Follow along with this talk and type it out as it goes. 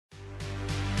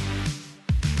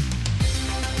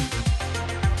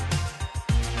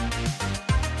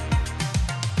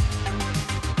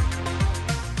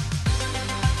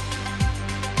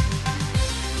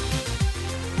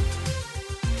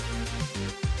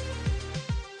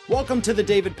Welcome to the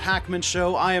David Pakman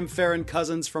Show. I am Farron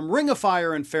Cousins from Ring of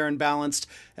Fire and Fair and Balanced,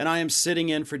 and I am sitting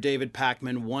in for David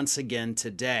Pakman once again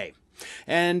today.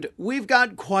 And we've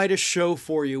got quite a show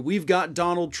for you. We've got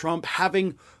Donald Trump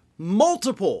having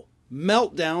multiple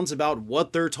meltdowns about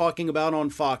what they're talking about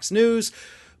on Fox News,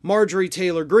 Marjorie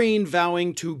Taylor Greene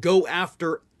vowing to go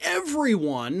after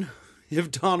everyone if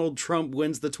Donald Trump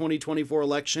wins the 2024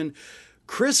 election,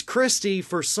 Christie,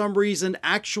 for some reason,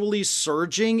 actually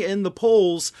surging in the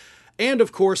polls. And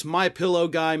of course, my pillow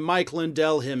guy, Mike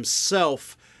Lindell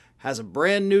himself, has a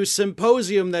brand new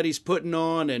symposium that he's putting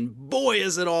on, and boy,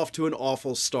 is it off to an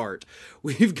awful start.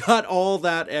 We've got all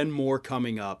that and more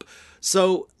coming up.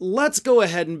 So let's go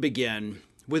ahead and begin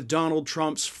with Donald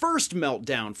Trump's first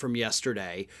meltdown from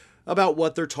yesterday about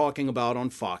what they're talking about on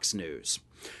Fox News.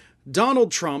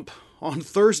 Donald Trump, on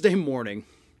Thursday morning,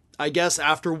 I guess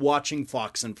after watching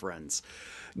Fox and Friends,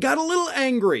 got a little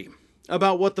angry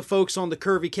about what the folks on the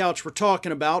curvy couch were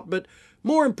talking about, but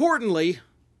more importantly,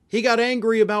 he got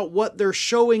angry about what they're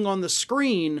showing on the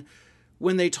screen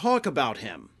when they talk about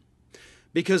him.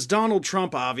 Because Donald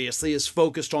Trump obviously is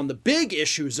focused on the big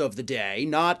issues of the day,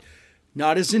 not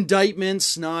his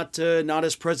indictments, not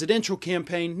his presidential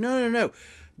campaign. No.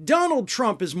 Donald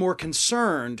Trump is more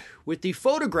concerned with the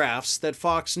photographs that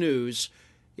Fox News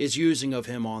is using of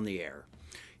him on the air.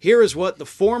 Here is what the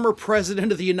former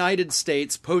president of the United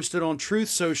States posted on Truth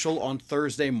Social on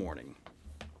Thursday morning.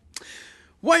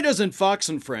 Why doesn't Fox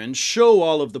and Friends show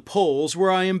all of the polls where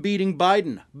I am beating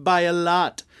Biden by a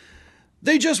lot?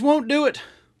 They just won't do it.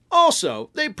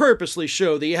 Also, they purposely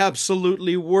show the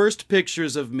absolutely worst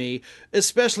pictures of me,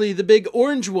 especially the big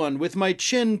orange one with my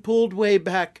chin pulled way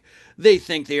back. They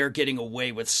think they are getting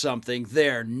away with something.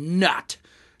 They're not.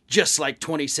 Just like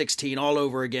 2016 all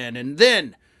over again. And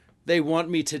then they want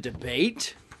me to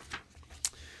debate?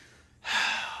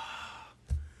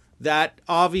 That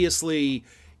obviously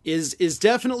is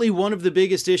definitely one of the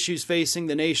biggest issues facing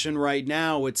the nation right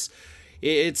now.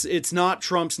 It's not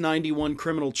Trump's 91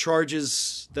 criminal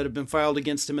charges that have been filed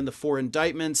against him in the 4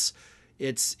 indictments.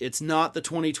 It's not the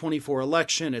 2024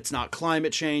 election. It's not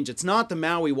climate change. It's not the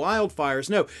Maui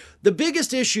wildfires. No, the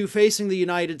biggest issue facing the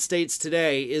United States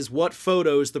today is what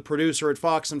photos the producer at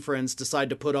Fox and Friends decide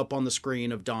to put up on the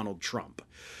screen of Donald Trump.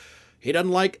 He doesn't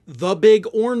like the big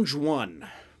orange one.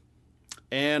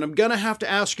 And I'm going to have to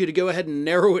ask you to go ahead and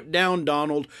narrow it down,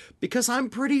 Donald, because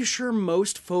I'm pretty sure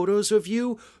most photos of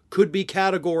you could be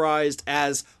categorized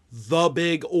as the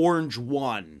big orange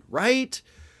one, right?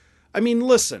 I mean,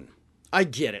 listen. I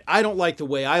get it. I don't like the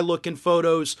way I look in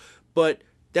photos, but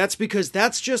that's because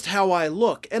that's just how I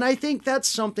look. And I think that's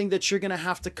something that you're going to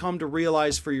have to come to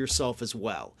realize for yourself as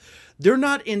well. They're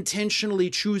not intentionally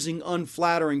choosing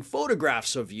unflattering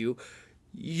photographs of you.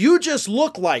 You just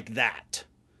look like that.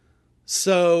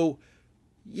 So,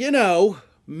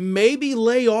 maybe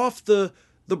lay off the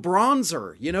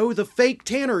bronzer, the fake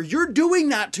tanner. You're doing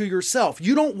that to yourself.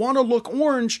 You don't want to look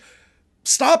orange.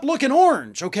 Stop looking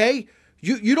orange, okay?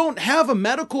 You don't have a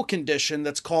medical condition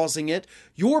that's causing it.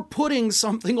 You're putting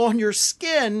something on your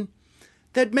skin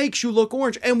that makes you look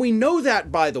orange. And we know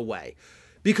that, by the way,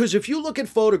 because if you look at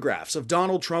photographs of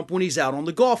Donald Trump when he's out on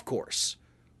the golf course,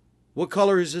 what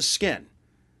color is his skin?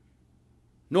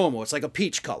 Normal. It's like a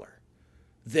peach color.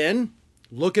 Then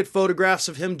look at photographs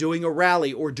of him doing a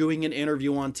rally or doing an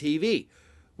interview on TV.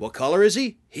 What color is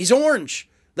he? He's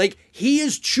orange. Like, he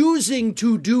is choosing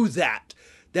to do that.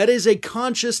 That is a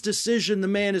conscious decision the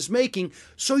man is making,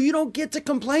 so you don't get to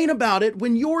complain about it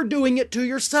when you're doing it to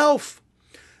yourself.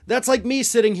 That's like me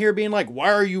sitting here being like,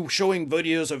 why are you showing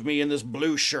videos of me in this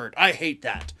blue shirt? I hate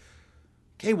that.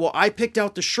 Okay, well, I picked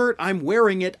out the shirt. I'm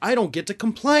wearing it. I don't get to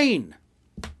complain.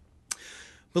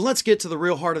 But let's get to the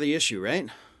real heart of the issue, right?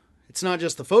 It's not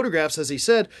just the photographs, as he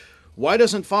said. Why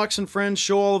doesn't Fox and Friends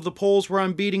show all of the polls where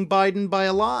I'm beating Biden by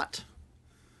a lot?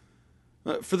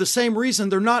 For the same reason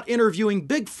they're not interviewing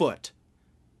Bigfoot,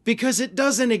 because it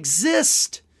doesn't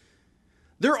exist.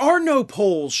 There are no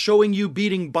polls showing you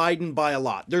beating Biden by a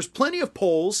lot. There's plenty of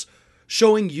polls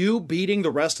showing you beating the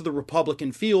rest of the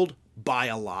Republican field by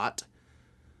a lot.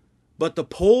 But the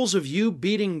polls of you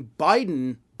beating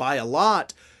Biden by a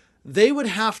lot, they would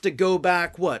have to go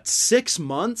back, 6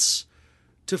 months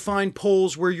to find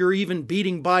polls where you're even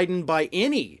beating Biden by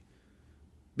any.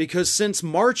 Because since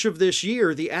March of this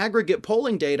year, the aggregate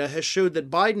polling data has showed that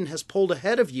Biden has pulled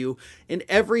ahead of you in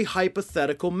every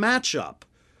hypothetical matchup.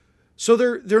 So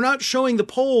they're not showing the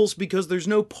polls because there's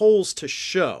no polls to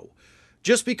show.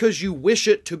 Just because you wish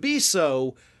it to be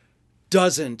so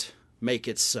doesn't make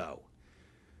it so.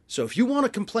 So if you want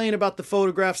to complain about the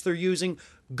photographs they're using,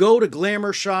 Go to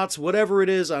Glamour Shots, whatever it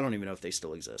is. I don't even know if they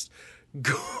still exist.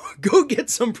 Go get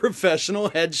some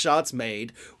professional headshots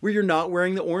made where you're not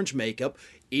wearing the orange makeup.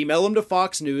 Email them to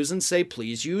Fox News and say,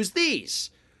 please use these.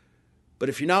 But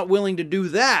if you're not willing to do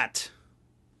that,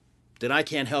 then I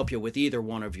can't help you with either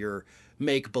one of your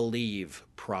make-believe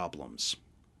problems.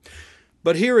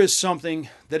 But here is something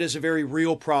that is a very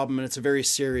real problem, and it's a very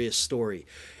serious story.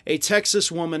 A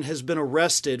Texas woman has been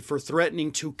arrested for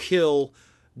threatening to kill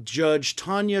Judge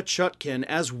Tanya Chutkan,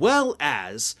 as well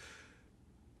as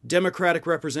Democratic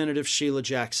Representative Sheila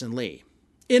Jackson Lee,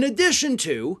 in addition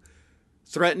to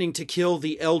threatening to kill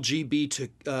the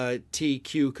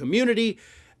LGBTQ community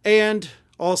and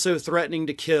also threatening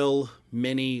to kill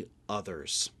many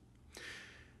others.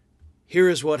 Here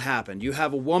is what happened. You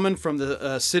have a woman from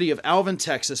the city of Alvin,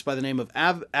 Texas, by the name of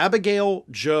Abigail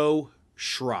Jo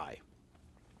Schrei.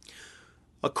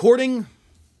 According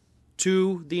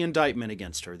to the indictment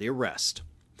against her, the arrest,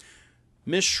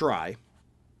 Ms. Schrei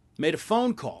made a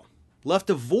phone call, left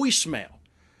a voicemail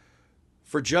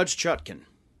for Judge Chutkan,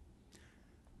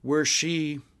 where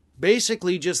she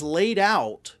basically just laid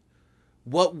out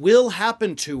what will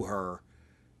happen to her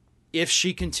if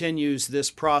she continues this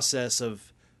process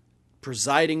of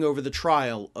presiding over the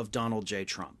trial of Donald J.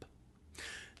 Trump.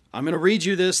 I'm going to read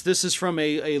you this. This is from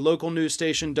a local news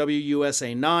station,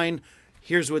 WUSA 9.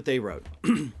 Here's what they wrote.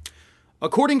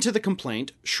 According to the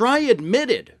complaint, Schrei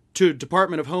admitted to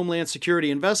Department of Homeland Security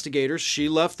investigators she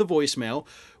left the voicemail,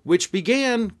 which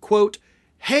began, quote,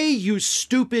 "Hey, you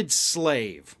stupid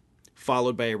slave,"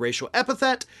 followed by a racial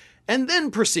epithet, and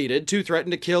then proceeded to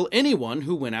threaten to kill anyone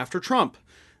who went after Trump.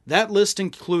 That list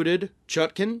included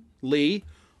Chutkan, Lee,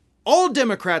 all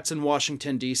Democrats in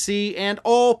Washington, D.C., and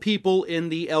all people in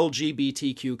the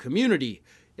LGBTQ community,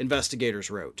 investigators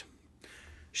wrote.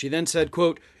 She then said,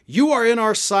 quote, "You are in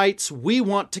our sights. We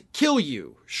want to kill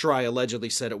you," Schrei allegedly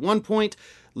said at one point,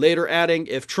 later adding,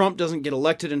 "If Trump doesn't get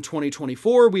elected in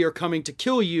 2024, we are coming to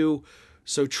kill you,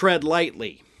 so tread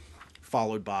lightly,"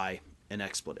 followed by an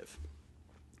expletive.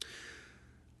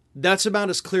 That's about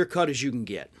as clear-cut as you can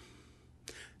get.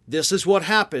 This is what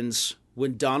happens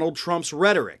when Donald Trump's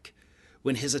rhetoric,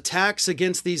 when his attacks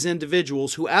against these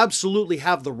individuals who absolutely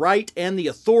have the right and the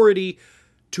authority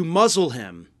to muzzle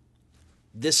him,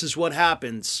 this is what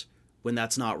happens when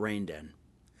that's not reined in.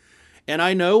 And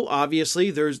I know, obviously,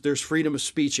 there's freedom of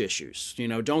speech issues.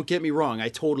 Don't get me wrong, I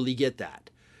totally get that.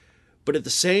 But at the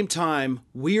same time,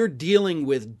 we're dealing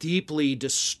with deeply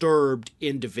disturbed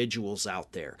individuals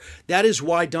out there. That is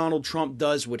why Donald Trump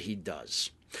does what he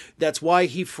does. That's why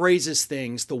he phrases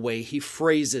things the way he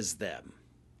phrases them.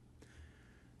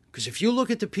 Because if you look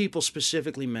at the people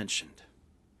specifically mentioned,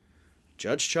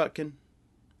 Judge Chutkan,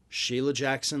 Sheila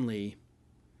Jackson Lee,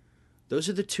 those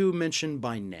are the two mentioned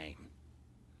by name.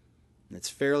 And it's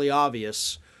fairly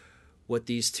obvious what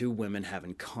these two women have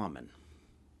in common.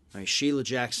 Sheila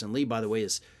Jackson Lee, by the way,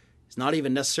 is not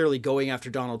even necessarily going after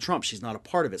Donald Trump. She's not a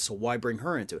part of it, so why bring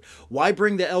her into it? Why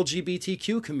bring the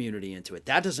LGBTQ community into it?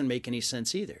 That doesn't make any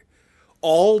sense either.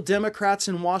 All Democrats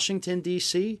in Washington,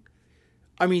 D.C.?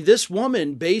 This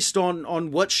woman, based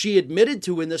on what she admitted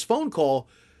to in this phone call,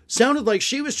 sounded like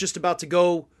she was just about to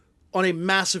go on a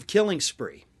massive killing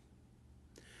spree.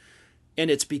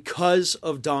 And it's because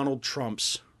of Donald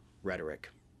Trump's rhetoric.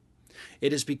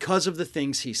 It is because of the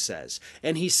things he says.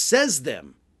 And he says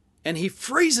them, and he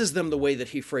phrases them the way that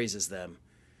he phrases them,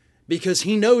 because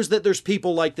he knows that there's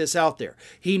people like this out there.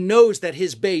 He knows that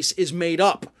his base is made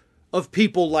up of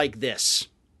people like this.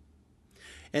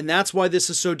 And that's why this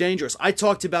is so dangerous. I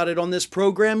talked about it on this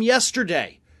program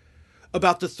yesterday,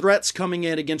 about the threats coming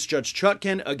in against Judge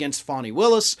Chutkan, against Fani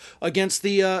Willis, against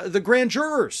the grand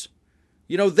jurors.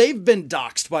 They've been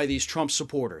doxxed by these Trump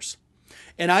supporters.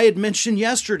 And I had mentioned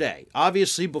yesterday,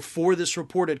 obviously before this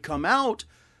report had come out,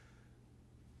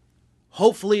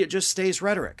 hopefully it just stays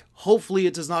rhetoric. Hopefully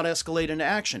it does not escalate into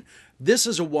action. This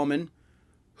is a woman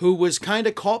who was kind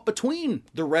of caught between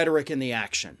the rhetoric and the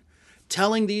action,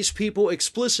 telling these people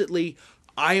explicitly,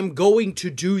 I am going to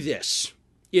do this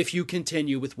if you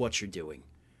continue with what you're doing.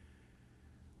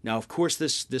 Now, of course,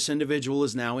 this individual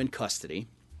is now in custody,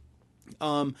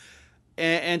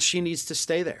 and she needs to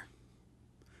stay there.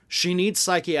 She needs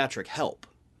psychiatric help.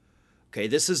 Okay,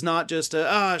 this is not just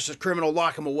it's just a criminal,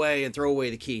 lock him away and throw away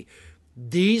the key.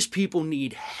 These people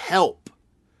need help.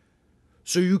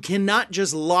 So you cannot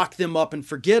just lock them up and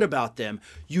forget about them.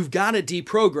 You've got to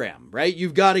deprogram, right?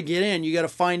 You've got to get in. You got to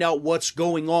find out what's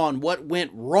going on, what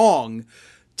went wrong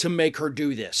to make her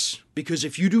do this. Because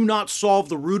if you do not solve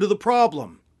the root of the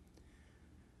problem,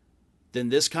 then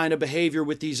this kind of behavior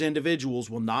with these individuals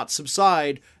will not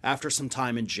subside after some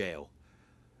time in jail.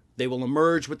 They will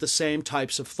emerge with the same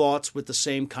types of thoughts, with the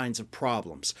same kinds of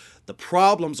problems. The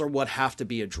problems are what have to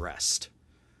be addressed.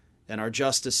 And our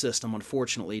justice system,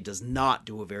 unfortunately, does not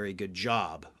do a very good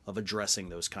job of addressing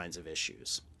those kinds of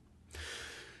issues.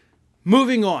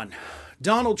 Moving on.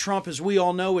 Donald Trump, as we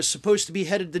all know, is supposed to be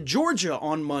headed to Georgia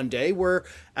on Monday, where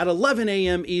at 11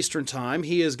 a.m. Eastern Time,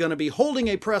 he is going to be holding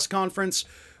a press conference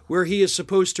where he is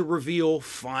supposed to reveal,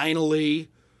 finally,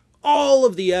 all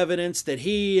of the evidence that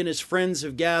he and his friends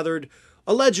have gathered,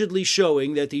 allegedly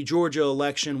showing that the Georgia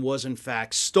election was in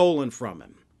fact stolen from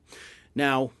him.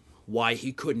 Now, why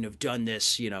he couldn't have done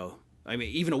this,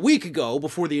 even a week ago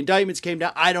before the indictments came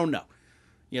down, I don't know.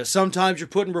 Sometimes you're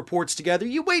putting reports together.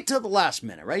 You wait till the last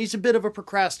minute, right? He's a bit of a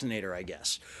procrastinator, I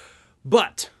guess.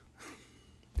 But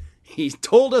he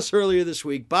told us earlier this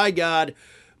week, by God,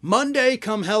 Monday,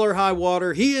 come hell or high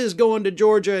water, he is going to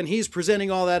Georgia and he's presenting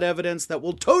all that evidence that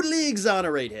will totally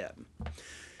exonerate him.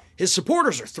 His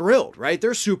supporters are thrilled, right?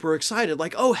 They're super excited.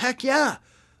 Like, oh, heck yeah,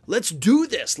 let's do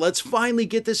this. Let's finally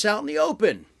get this out in the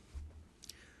open.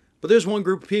 But there's one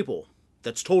group of people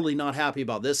that's totally not happy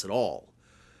about this at all.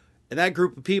 And that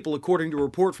group of people, according to a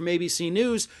report from ABC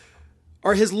News,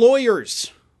 are his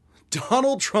lawyers.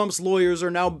 Donald Trump's lawyers are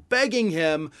now begging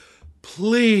him,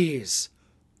 please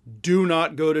do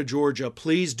not go to Georgia.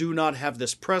 Please do not have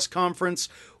this press conference.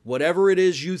 Whatever it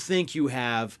is you think you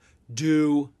have,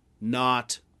 do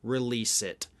not release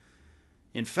it.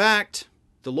 In fact,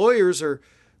 the lawyers are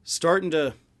starting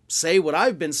to say what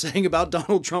I've been saying about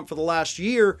Donald Trump for the last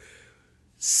year.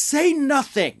 Say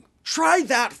nothing. Try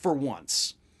that for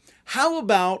once. How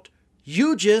about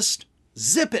you just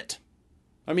zip it?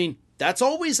 I mean, that's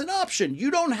always an option. You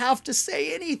don't have to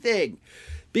say anything.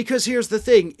 Because here's the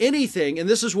thing, anything, and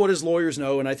this is what his lawyers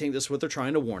know, and I think this is what they're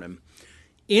trying to warn him,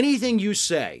 anything you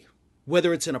say,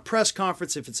 whether it's in a press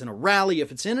conference, if it's in a rally,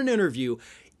 if it's in an interview,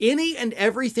 any and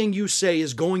everything you say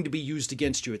is going to be used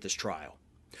against you at this trial.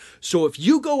 So if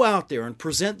you go out there and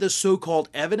present this so-called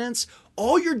evidence,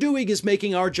 all you're doing is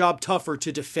making our job tougher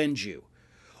to defend you.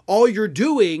 All you're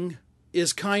doing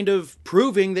is kind of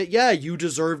proving that, yeah, you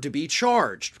deserve to be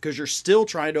charged because you're still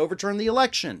trying to overturn the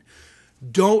election.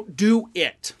 Don't do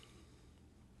it.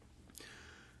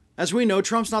 As we know,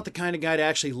 Trump's not the kind of guy to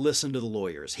actually listen to the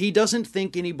lawyers. He doesn't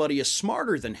think anybody is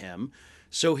smarter than him,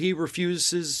 so he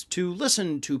refuses to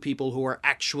listen to people who are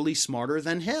actually smarter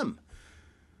than him.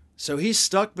 So he's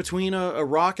stuck between a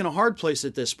rock and a hard place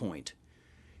at this point.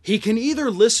 He can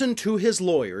either listen to his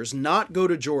lawyers, not go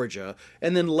to Georgia,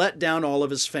 and then let down all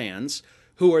of his fans,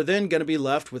 who are then going to be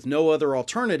left with no other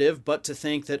alternative but to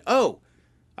think that, oh,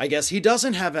 I guess he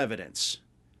doesn't have evidence.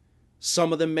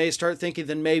 Some of them may start thinking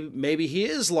that maybe he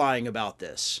is lying about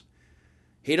this.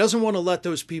 He doesn't want to let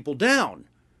those people down,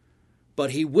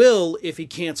 but he will if he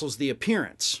cancels the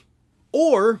appearance.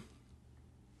 Or,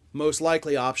 most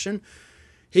likely option,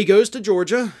 he goes to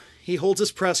Georgia, he holds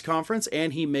his press conference,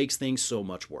 and he makes things so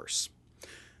much worse.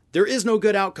 There is no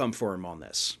good outcome for him on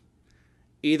this.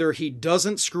 Either he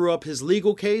doesn't screw up his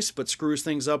legal case, but screws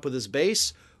things up with his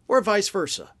base, or vice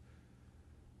versa.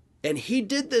 And he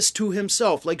did this to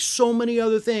himself, like so many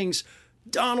other things.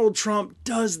 Donald Trump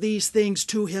does these things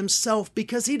to himself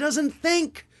because he doesn't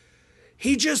think.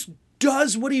 He just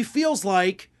does what he feels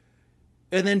like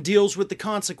and then deals with the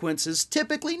consequences,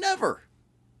 typically never.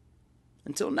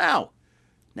 Until now.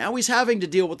 Now he's having to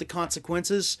deal with the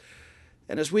consequences,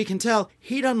 and as we can tell,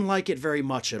 he doesn't like it very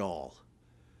much at all.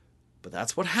 But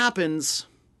that's what happens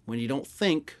when you don't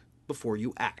think before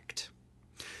you act.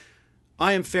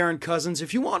 I am Farron Cousins.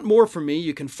 If you want more from me,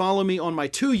 you can follow me on my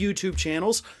two YouTube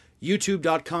channels,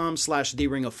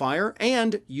 youtube.com/TheRingOfFire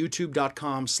and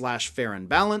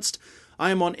youtube.com/FarronBalanced. I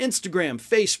am on Instagram,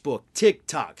 Facebook,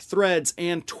 TikTok, Threads,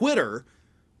 and Twitter,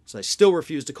 so I still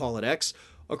refuse to call it X.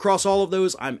 Across all of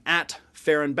those, I'm at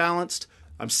Farron Balanced.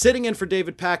 I'm sitting in for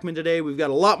David Pakman today. We've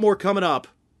got a lot more coming up.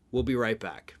 We'll be right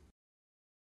back.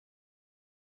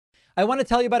 I want to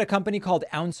tell you about a company called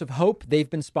Ounce of Hope. They've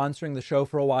been sponsoring the show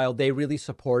for a while. They really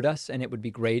support us, and it would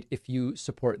be great if you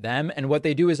support them. And what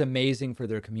they do is amazing for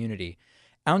their community.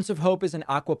 Ounce of Hope is an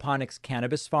aquaponics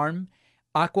cannabis farm.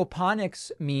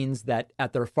 Aquaponics means that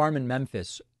at their farm in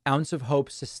Memphis, Ounce of Hope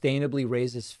sustainably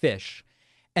raises fish,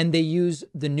 and they use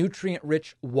the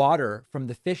nutrient-rich water from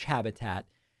the fish habitat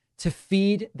to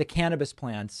feed the cannabis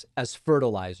plants as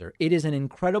fertilizer. It is an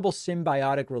incredible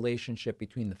symbiotic relationship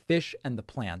between the fish and the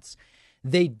plants.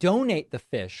 They donate the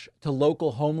fish to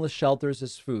local homeless shelters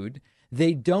as food.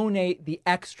 They donate the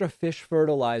extra fish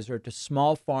fertilizer to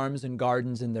small farms and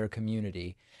gardens in their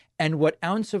community. And what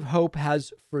Ounce of Hope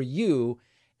has for you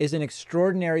is an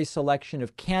extraordinary selection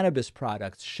of cannabis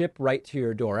products shipped right to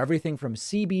your door. Everything from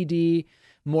CBD,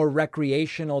 more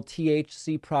recreational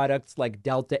THC products like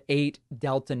Delta 8,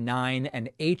 Delta 9, and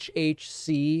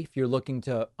HHC if you're looking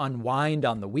to unwind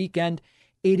on the weekend.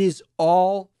 It is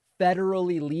all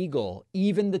federally legal,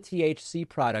 even the THC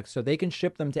products, so they can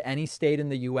ship them to any state in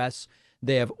the U.S.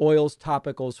 They have oils,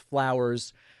 topicals,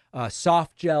 flowers,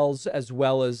 soft gels, as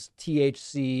well as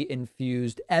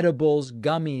THC-infused edibles,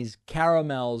 gummies,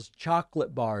 caramels,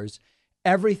 chocolate bars.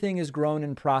 Everything is grown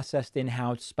and processed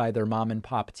in-house by their mom and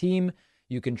pop team.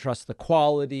 You can trust the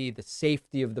quality, the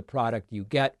safety of the product you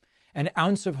get. And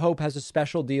Ounce of Hope has a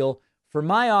special deal for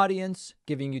my audience,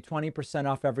 giving you 20%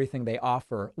 off everything they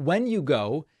offer when you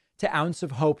go to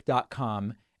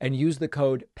ounceofhope.com and use the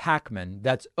code PACMAN.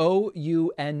 That's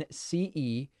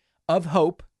OUNCE of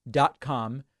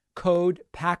hope.com, code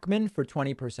PACMAN for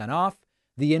 20% off.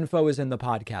 The info is in the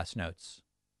podcast notes.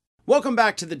 Welcome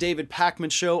back to the David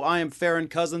Pakman Show. I am Farron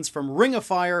Cousins from Ring of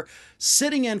Fire,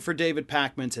 sitting in for David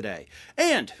Pakman today.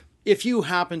 And if you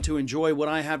happen to enjoy what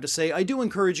I have to say, I do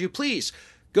encourage you, please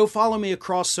go follow me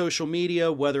across social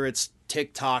media, whether it's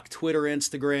TikTok, Twitter,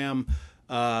 Instagram,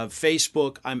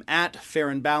 Facebook. I'm at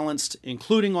Farron Balanced,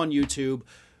 including on YouTube.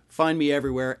 Find me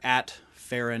everywhere at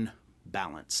Farron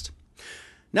Balanced.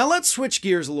 Now let's switch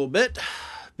gears a little bit,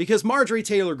 because Marjorie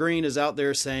Taylor Greene is out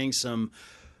there saying some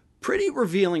pretty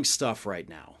revealing stuff right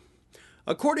now.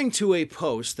 According to a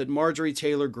post that Marjorie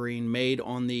Taylor Greene made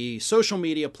on the social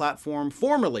media platform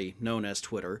formerly known as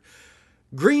Twitter,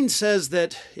 Greene says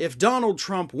that if Donald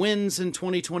Trump wins in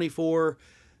 2024,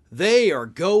 they are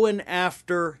going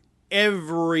after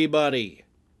everybody.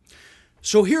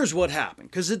 So here's what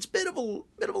happened, because it's a bit of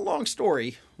a long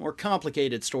story, or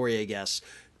complicated story, I guess,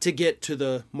 to get to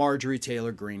the Marjorie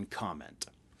Taylor Greene comment.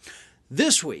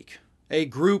 This week, a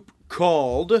group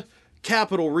called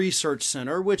Capital Research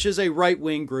Center, which is a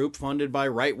right-wing group funded by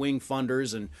right-wing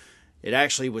funders, and it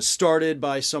actually was started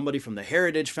by somebody from the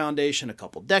Heritage Foundation a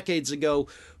couple decades ago.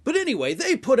 But anyway,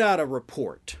 they put out a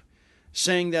report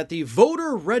saying that the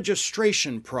voter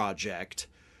registration project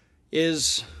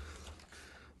is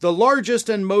the largest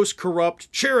and most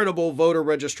corrupt charitable voter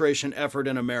registration effort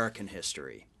in American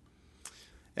history.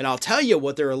 And I'll tell you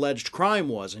what their alleged crime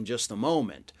was in just a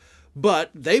moment.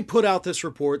 But they put out this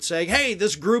report saying, hey,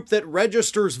 this group that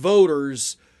registers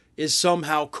voters is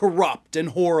somehow corrupt and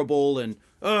horrible and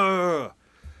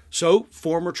So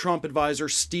former Trump advisor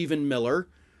Stephen Miller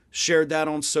shared that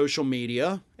on social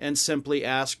media and simply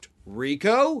asked,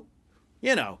 RICO?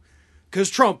 You know, because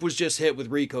Trump was just hit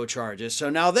with RICO charges, so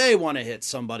now they want to hit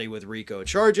somebody with RICO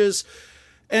charges.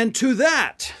 And to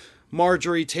that,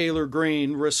 Marjorie Taylor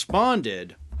Greene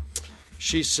responded.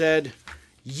 She said,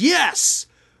 yes!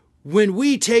 When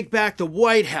we take back the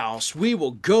White House, we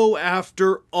will go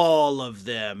after all of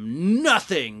them.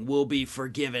 Nothing will be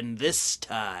forgiven this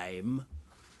time.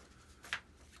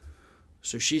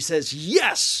 So she says,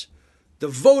 yes, the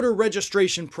voter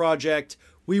registration project,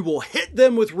 we will hit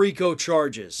them with RICO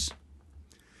charges.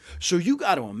 So you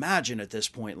got to imagine at this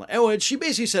point, and she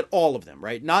basically said all of them,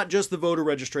 right? Not just the voter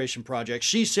registration project.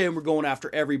 She's saying we're going after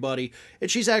everybody.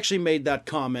 And she's actually made that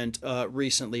comment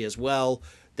recently as well,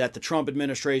 that the Trump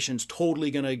administration's totally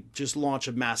going to just launch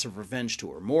a massive revenge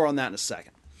tour. More on that in a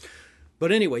second.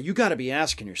 But anyway, you got to be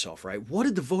asking yourself, right? What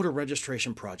did the voter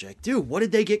registration project do? What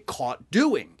did they get caught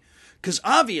doing? Because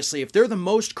obviously, if they're the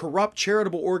most corrupt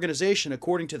charitable organization,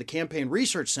 according to the Campaign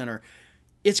Research Center,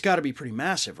 it's got to be pretty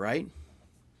massive, right?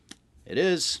 It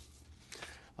is.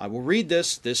 I will read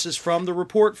this. This is from the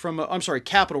report from,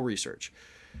 Capital Research.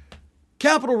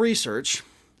 Capital Research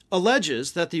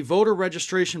alleges that the voter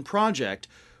registration project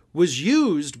was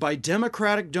used by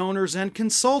Democratic donors and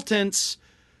consultants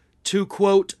to,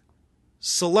 quote,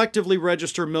 selectively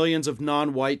register millions of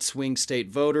non-white swing state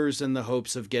voters in the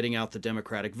hopes of getting out the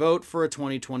Democratic vote for a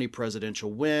 2020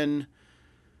 presidential win.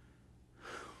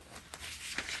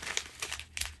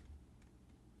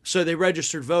 So they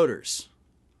registered voters.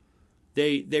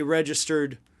 They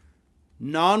registered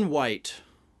non-white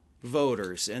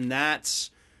voters, and that's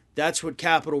what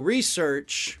Capital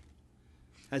Research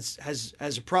has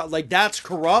a problem. Like, that's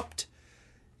corrupt.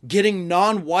 Getting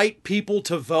non-white people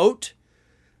to vote,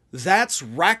 that's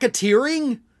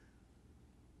racketeering.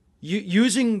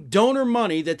 Using donor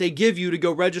money that they give you to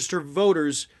go register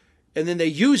voters, and then they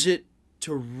use it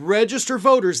to register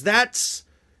voters. That's,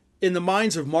 in the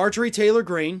minds of Marjorie Taylor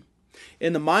Greene,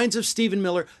 in the minds of Stephen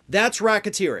Miller, that's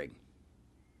racketeering.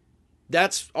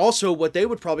 That's also what they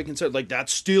would probably consider, like,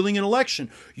 that's stealing an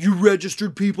election. You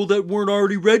registered people that weren't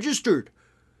already registered.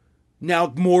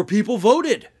 Now more people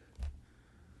voted.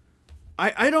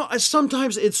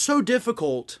 Sometimes it's so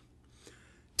difficult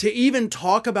to even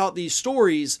talk about these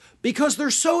stories because they're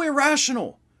so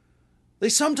irrational.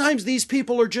 Sometimes these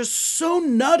people are just so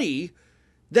nutty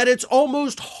that it's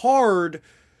almost hard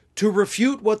to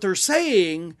refute what they're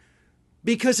saying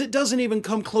because it doesn't even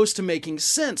come close to making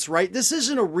sense, right? This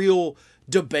isn't a real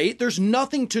debate. There's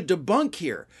nothing to debunk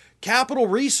here. Capital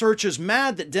Research is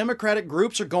mad that Democratic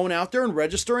groups are going out there and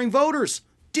registering voters.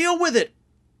 Deal with it.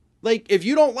 If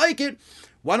you don't like it,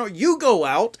 why don't you go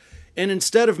out and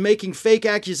instead of making fake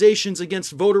accusations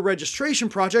against Voter Registration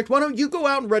Project, why don't you go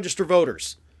out and register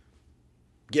voters?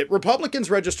 Get Republicans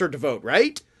registered to vote,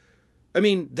 right? I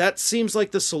mean, that seems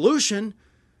like the solution.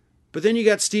 But then you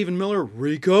got Stephen Miller,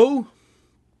 RICO.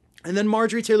 And then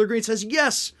Marjorie Taylor Greene says,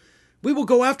 yes, we will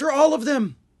go after all of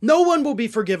them. No one will be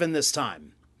forgiven this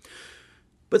time.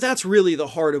 But that's really the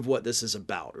heart of what this is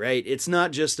about, right? It's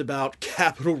not just about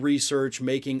Capital Research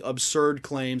making absurd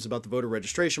claims about the Voter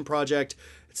Registration Project.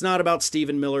 It's not about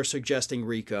Stephen Miller suggesting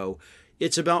RICO.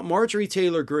 It's about Marjorie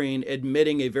Taylor Greene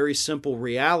admitting a very simple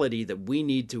reality that we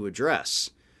need to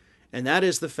address. And that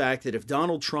is the fact that if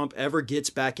Donald Trump ever gets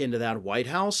back into that White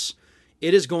House,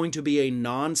 it is going to be a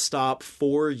nonstop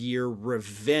 4-year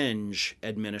revenge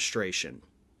administration.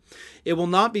 It will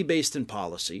not be based in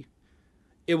policy.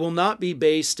 It will not be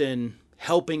based in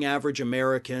helping average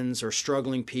Americans or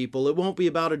struggling people. It won't be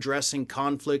about addressing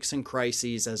conflicts and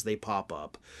crises as they pop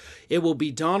up. It will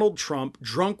be Donald Trump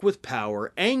drunk with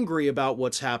power, angry about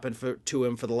what's happened to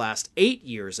him for the last 8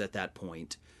 years at that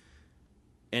point.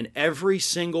 And every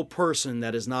single person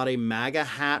that is not a MAGA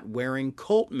hat wearing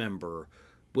cult member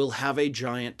will have a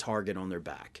giant target on their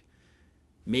back.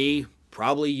 Me,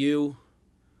 probably you,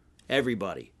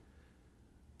 everybody.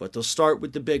 But they'll start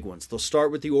with the big ones. They'll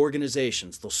start with the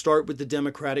organizations. They'll start with the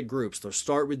Democratic groups. They'll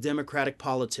start with Democratic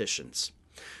politicians.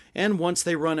 And once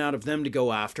they run out of them to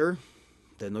go after,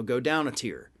 then they'll go down a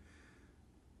tier.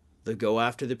 They'll go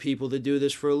after the people that do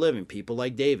this for a living. People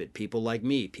like David, people like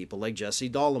me, people like Jesse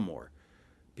Dollemore,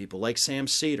 people like Sam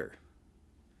Cedar.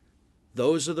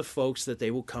 Those are the folks that they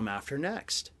will come after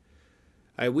next.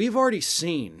 We've already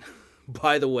seen,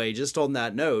 by the way, just on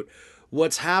that note,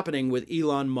 what's happening with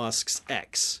Elon Musk's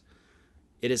X.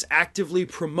 It is actively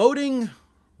promoting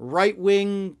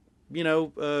right-wing,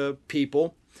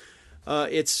 people.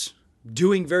 It's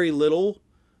doing very little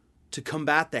to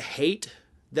combat the hate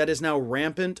that is now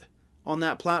rampant on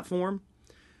that platform.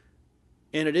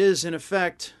 And it is, in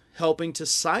effect, helping to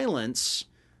silence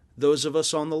those of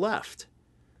us on the left.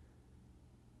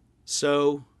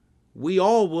 So we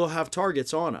all will have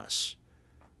targets on us.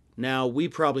 Now, we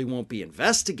probably won't be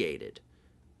investigated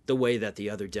the way that the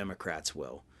other Democrats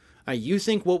will. You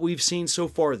think what we've seen so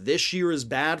far this year is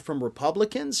bad from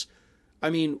Republicans? I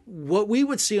mean, what we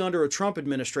would see under a Trump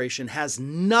administration has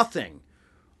nothing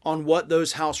on what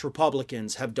those House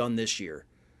Republicans have done this year.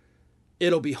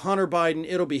 It'll be Hunter Biden,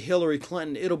 it'll be Hillary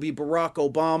Clinton, it'll be Barack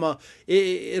Obama,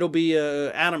 it'll be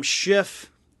Adam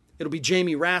Schiff, it'll be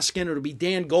Jamie Raskin, it'll be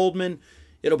Dan Goldman,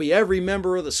 it'll be every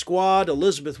member of the squad,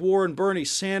 Elizabeth Warren, Bernie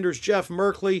Sanders, Jeff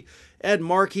Merkley, Ed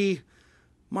Markey.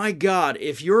 My God,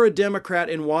 if you're a Democrat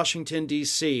in Washington,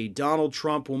 D.C., Donald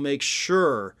Trump will make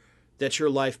sure that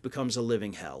your life becomes a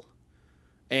living hell.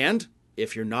 And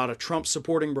if you're not a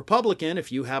Trump-supporting Republican,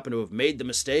 if you happen to have made the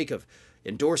mistake of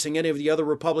endorsing any of the other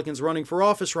Republicans running for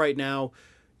office right now,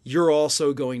 you're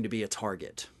also going to be a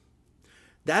target.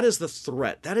 That is the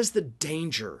threat. That is the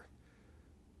danger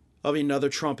of another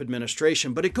Trump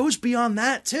administration. But it goes beyond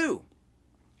that, too.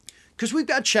 Because we've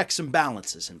got checks and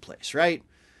balances in place, right?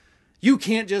 You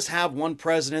can't just have one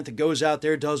president that goes out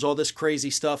there, does all this crazy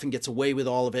stuff and gets away with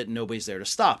all of it and nobody's there to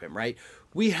stop him, right?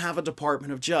 We have a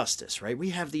Department of Justice, right?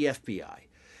 We have the FBI.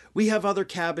 We have other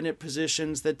cabinet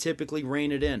positions that typically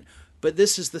rein it in. But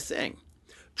this is the thing.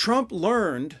 Trump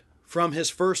learned from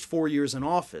his first 4 years in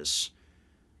office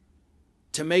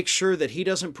to make sure that he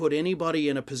doesn't put anybody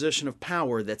in a position of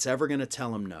power that's ever going to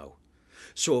tell him no.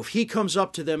 So if he comes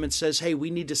up to them and says, hey, we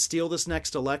need to steal this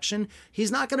next election,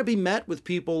 he's not going to be met with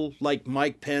people like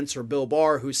Mike Pence or Bill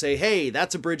Barr who say, hey,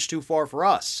 that's a bridge too far for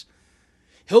us.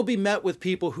 He'll be met with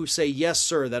people who say, yes,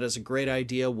 sir, that is a great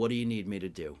idea. What do you need me to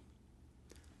do?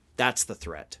 That's the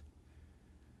threat.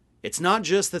 It's not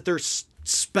just that they're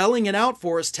spelling it out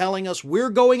for us, telling us we're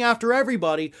going after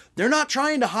everybody. They're not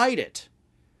trying to hide it.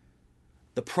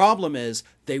 The problem is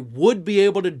they would be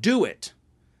able to do it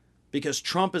because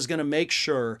Trump is going to make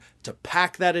sure to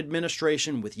pack that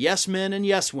administration with yes men and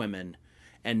yes women,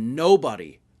 and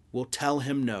nobody will tell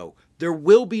him no. There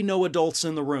will be no adults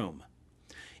in the room.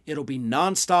 It'll be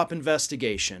nonstop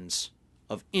investigations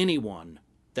of anyone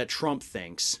that Trump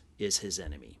thinks is his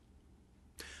enemy.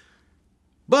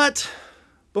 But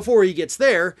before he gets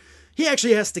there, he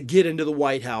actually has to get into the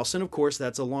White House, and of course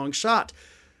that's a long shot.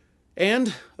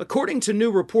 And according to new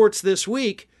reports this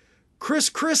week,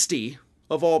 Christie,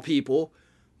 of all people,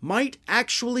 might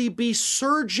actually be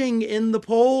surging in the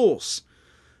polls.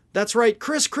 That's right,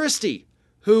 Christie,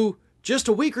 who just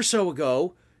a week or so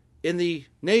ago in the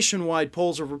nationwide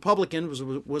polls of Republicans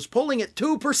was polling at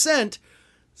 2%,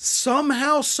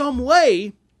 somehow, some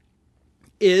way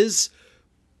is,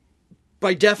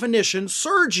 by definition,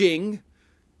 surging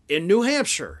in New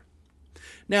Hampshire.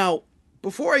 Now,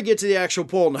 before I get to the actual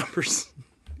poll numbers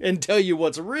and tell you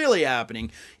what's really happening,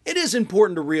 it is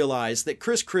important to realize that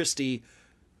Christie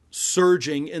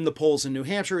surging in the polls in New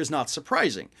Hampshire is not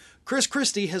surprising.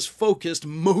 Christie has focused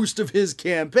most of his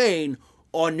campaign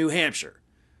on New Hampshire.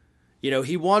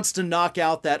 He wants to knock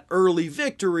out that early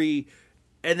victory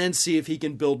and then see if he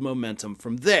can build momentum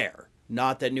from there.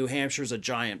 Not that New Hampshire's a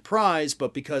giant prize,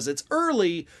 but because it's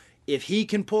early, if he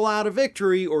can pull out a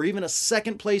victory or even a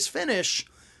second place finish,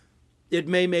 it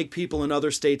may make people in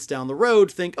other states down the road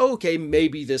think, okay,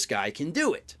 maybe this guy can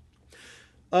do it.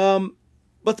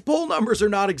 But the poll numbers are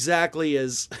not exactly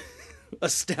as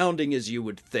astounding as you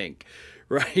would think,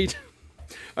 right?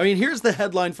 I mean, here's the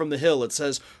headline from The Hill. It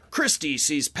says, Christie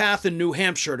sees path in New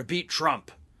Hampshire to beat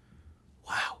Trump.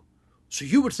 Wow. So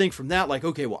you would think from that, like,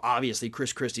 okay, well, obviously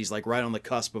Christie's like right on the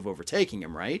cusp of overtaking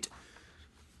him, right?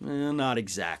 Not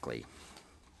exactly.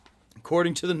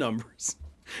 According to the numbers,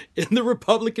 in the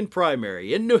Republican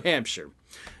primary in New Hampshire,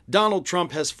 Donald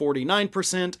Trump has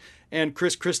 49%, and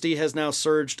Christie has now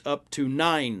surged up to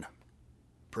 9%.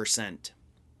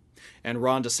 And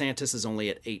Ron DeSantis is only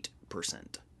at 8%.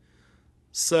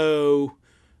 So,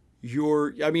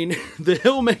 the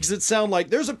Hill makes it sound like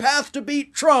there's a path to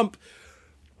beat Trump.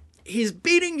 He's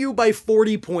beating you by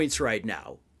 40 points right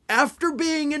now, after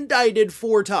being indicted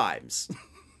 4 times.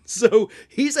 So,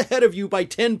 he's ahead of you by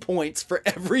 10 points for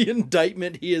every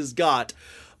indictment he has got.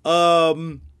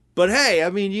 But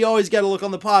hey, you always got to look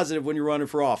on the positive when you're running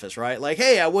for office, right? Like,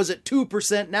 hey, I was at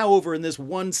 2%, now over in this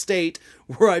one state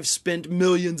where I've spent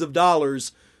millions of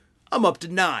dollars, I'm up to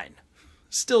 9.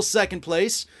 Still second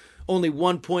place, only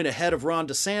 1 point ahead of Ron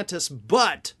DeSantis,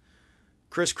 but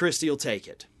Christie will take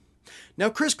it. Now,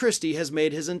 Christie has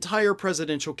made his entire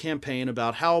presidential campaign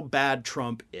about how bad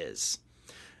Trump is.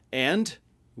 And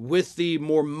with the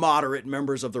more moderate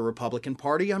members of the Republican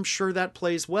Party, I'm sure that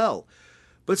plays well.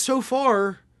 But so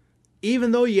far,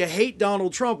 even though you hate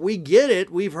Donald Trump, we get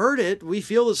it, we've heard it, we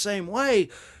feel the same way.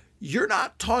 You're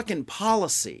not talking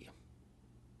policy.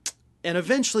 And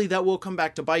eventually that will come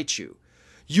back to bite you.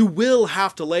 You will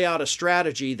have to lay out a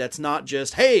strategy that's not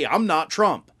just, hey, I'm not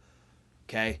Trump.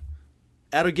 Okay?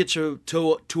 That'll get you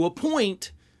to a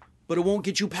point, but it won't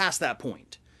get you past that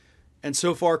point. And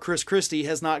so far, Christie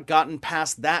has not gotten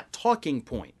past that talking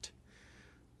point.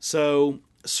 So,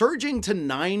 surging to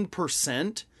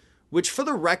 9%, which for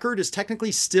the record is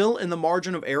technically still in the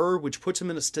margin of error, which puts him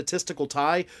in a statistical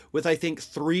tie with, I think,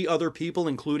 3 other people,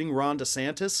 including Ron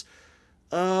DeSantis,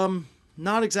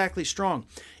 not exactly strong.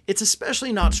 It's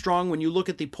especially not strong when you look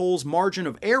at the poll's margin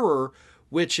of error,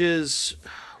 which is,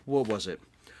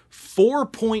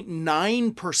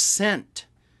 4.9%.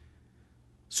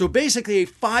 So basically a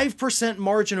 5%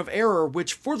 margin of error,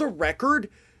 which for the record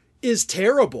is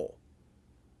terrible.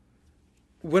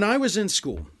 When I was in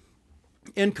school,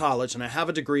 in college, and I have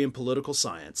a degree in political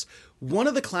science, one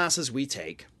of the classes we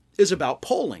take is about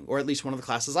polling, or at least one of the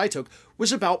classes I took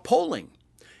was about polling.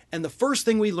 And the first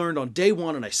thing we learned on day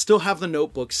 1, and I still have the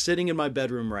notebook sitting in my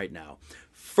bedroom right now,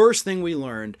 first thing we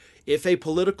learned, if a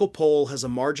political poll has a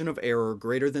margin of error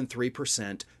greater than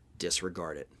 3%,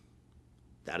 disregard it.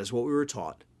 That is what we were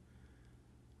taught.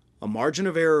 A margin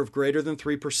of error of greater than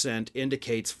 3%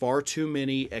 indicates far too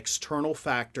many external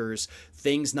factors,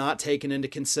 things not taken into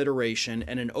consideration,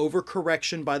 and an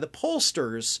overcorrection by the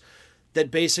pollsters that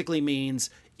basically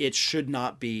means it should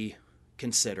not be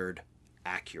considered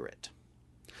accurate.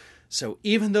 So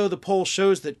even though the poll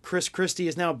shows that Christie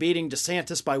is now beating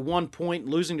DeSantis by 1 point,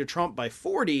 losing to Trump by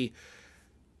 40,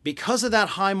 because of that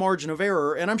high margin of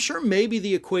error, and I'm sure maybe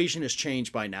the equation has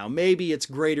changed by now, maybe it's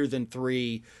greater than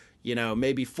 3,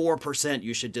 maybe 4%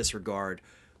 you should disregard,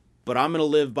 but I'm going to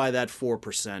live by that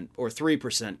 4% or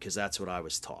 3% because that's what I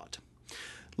was taught.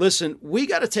 Listen, we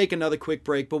got to take another quick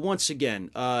break, but once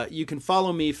again, you can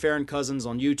follow me, Farron Cousins,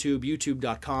 on YouTube,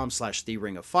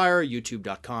 youtube.com/TheRingOfFire,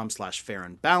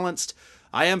 youtube.com/FarronBalanced.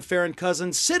 I am Farron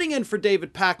Cousins, sitting in for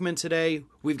David Pakman today.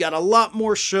 We've got a lot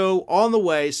more show on the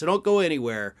way, so don't go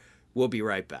anywhere. We'll be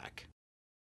right back.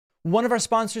 One of our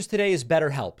sponsors today is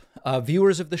BetterHelp.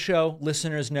 Viewers of the show,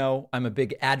 listeners know I'm a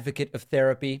big advocate of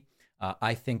therapy.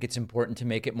 I think it's important to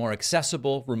make it more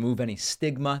accessible, remove any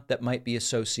stigma that might be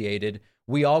associated.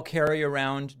 We all carry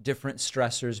around different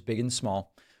stressors, big and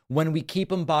small. When we keep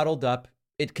them bottled up,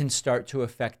 it can start to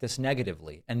affect us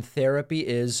negatively. And therapy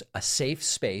is a safe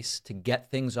space to get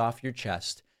things off your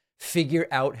chest, figure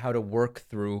out how to work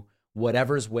through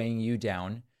whatever's weighing you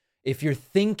down. If you're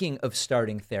thinking of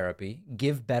starting therapy,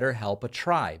 give BetterHelp a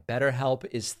try. BetterHelp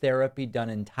is therapy done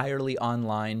entirely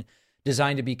online,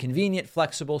 designed to be convenient,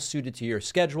 flexible, suited to your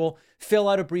schedule. Fill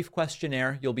out a brief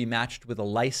questionnaire. You'll be matched with a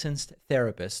licensed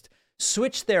therapist.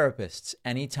 Switch therapists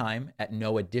anytime at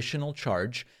no additional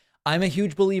charge. I'm a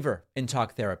huge believer in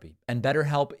talk therapy, and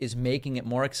BetterHelp is making it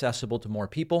more accessible to more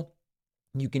people.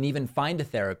 You can even find a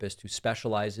therapist who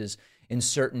specializes in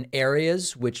certain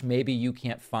areas, which maybe you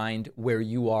can't find where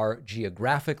you are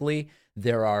geographically.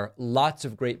 There are lots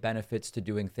of great benefits to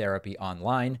doing therapy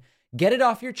online. Get it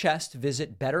off your chest.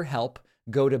 Visit BetterHelp.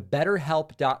 Go to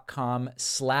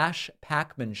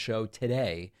betterhelp.com/Pacman Show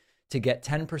today to get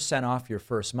 10% off your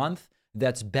first month.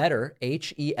 That's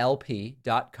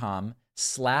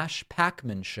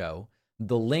BetterHelp.com/Pacman Show.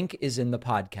 The link is in the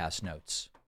podcast notes.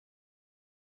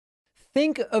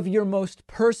 Think of your most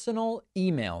personal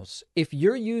emails. If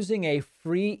you're using a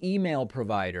free email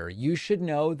provider, you should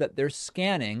know that they're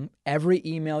scanning every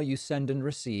email you send and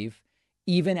receive,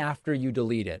 even after you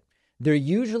delete it. They're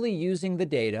usually using the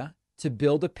data to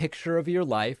build a picture of your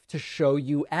life to show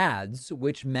you ads,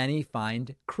 which many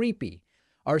find creepy.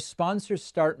 Our sponsor,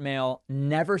 StartMail,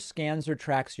 never scans or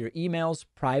tracks your emails.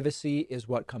 Privacy is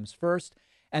what comes first.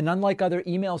 And unlike other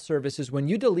email services, when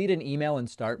you delete an email in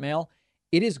StartMail,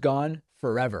 it is gone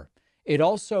forever. It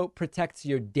also protects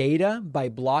your data by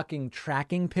blocking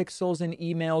tracking pixels in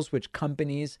emails, which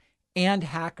companies and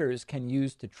hackers can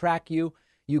use to track you.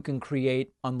 You can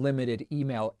create unlimited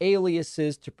email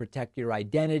aliases to protect your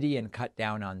identity and cut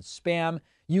down on spam.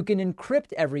 You can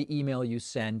encrypt every email you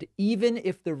send, even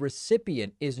if the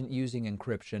recipient isn't using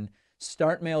encryption.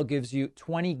 StartMail gives you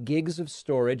 20 gigs of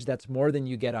storage. That's more than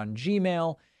you get on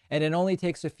Gmail. And it only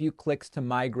takes a few clicks to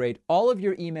migrate all of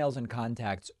your emails and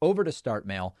contacts over to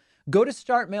StartMail. Go to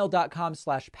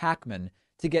startmail.com/Pacman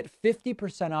to get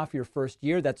 50% off your first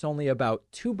year. That's only about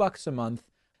 $2 a month.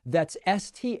 That's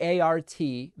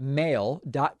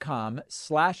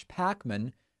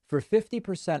startmail.com/Pacman for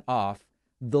 50% off.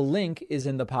 The link is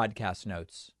in the podcast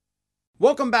notes.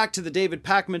 Welcome back to the David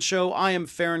Pacman Show. I am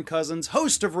Farron Cousins,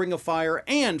 host of Ring of Fire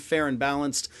and Fair and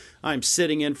Balanced. I'm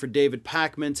sitting in for David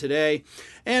Pacman today.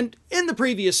 And in the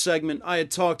previous segment, I had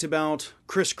talked about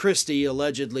Christie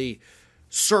allegedly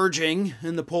surging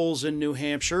in the polls in New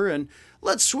Hampshire. And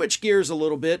let's switch gears a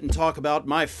little bit and talk about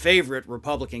my favorite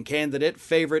Republican candidate.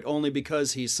 Favorite only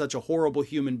because he's such a horrible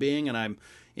human being and I'm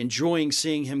enjoying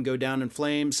seeing him go down in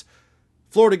flames.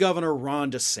 Florida Governor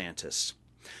Ron DeSantis.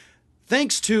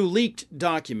 Thanks to leaked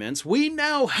documents, we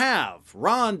now have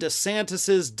Ron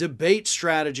DeSantis' debate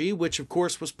strategy, which of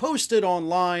course was posted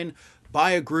online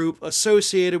by a group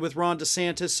associated with Ron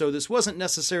DeSantis, so this wasn't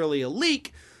necessarily a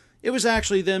leak. It was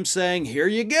actually them saying, here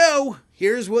you go,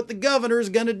 here's what the governor's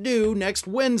going to do next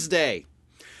Wednesday.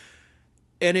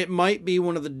 And it might be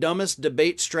one of the dumbest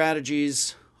debate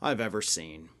strategies I've ever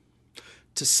seen.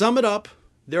 To sum it up,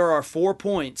 there are 4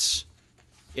 points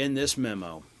in this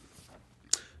memo.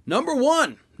 Number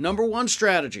one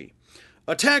strategy,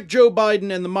 attack Joe Biden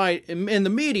and the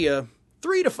media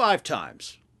 3 to 5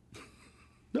 times.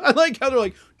 I like how they're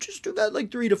like, just do that like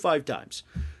 3 to 5 times.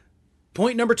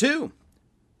 Point number 2,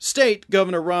 state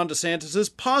Governor Ron DeSantis'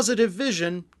 positive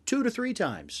vision 2 to 3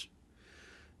 times.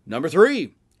 Number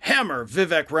 3, hammer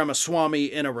Vivek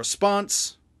Ramaswamy in a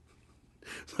response.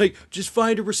 Like, just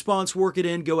find a response, work it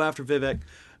in, go after Vivek.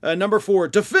 Number 4,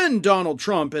 defend Donald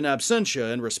Trump in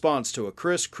absentia in response to a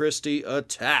Christie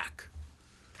attack.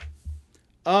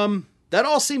 That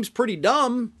all seems pretty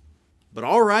dumb, but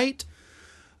all right.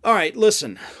 All right,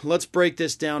 listen, let's break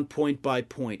this down point by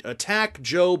point. Attack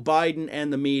Joe Biden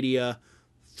and the media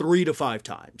 3 to 5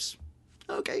 times.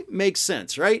 Okay, makes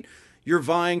sense, right? You're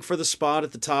vying for the spot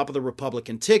at the top of the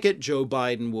Republican ticket. Joe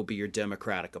Biden will be your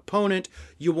Democratic opponent.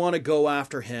 You want to go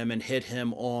after him and hit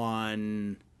him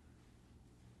on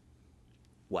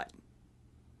what?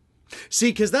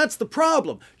 See, because that's the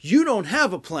problem. You don't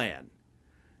have a plan.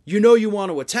 You know you want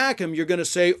to attack him. You're going to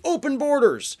say, open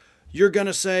borders. You're going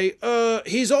to say,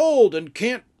 he's old and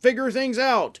can't figure things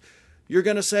out. You're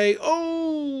going to say,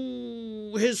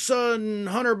 oh, his son,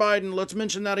 Hunter Biden, let's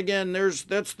mention that again.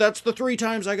 That's the 3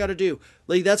 times I got to do.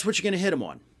 Like, that's what you're going to hit him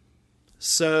on.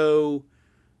 So,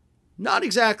 not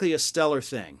exactly a stellar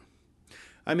thing.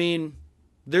 I mean,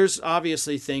 there's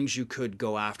obviously things you could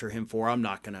go after him for. I'm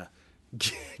not going to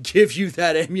give you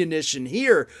that ammunition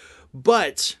here,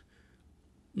 but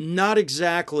not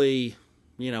exactly,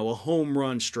 a home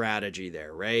run strategy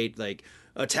there, right? Like,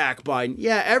 attack Biden.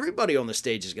 Yeah, everybody on the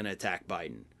stage is going to attack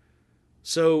Biden.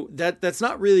 So that's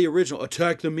not really original.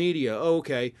 Attack the media. Oh,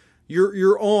 okay.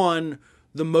 You're on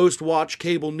the most watched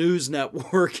cable news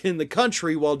network in the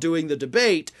country while doing the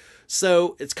debate.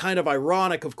 So it's kind of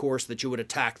ironic, of course, that you would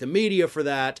attack the media for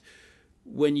that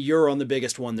when you're on the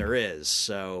biggest one there is.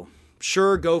 So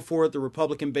sure, go for it. The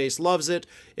Republican base loves it.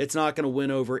 It's not going to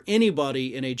win over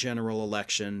anybody in a general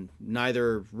election.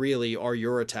 Neither really are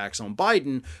your attacks on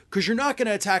Biden, because you're not going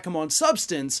to attack him on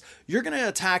substance. You're going to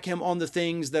attack him on the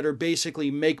things that are basically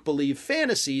make-believe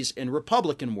fantasies in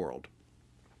Republican world.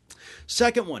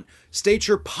 Second one, state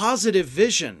your positive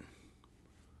vision.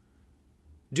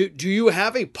 Do you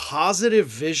have a positive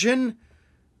vision?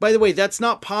 By the way, that's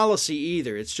not policy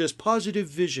either. It's just positive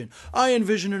vision. I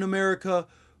envision an America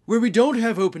where we don't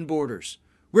have open borders,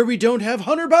 where we don't have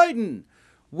Hunter Biden,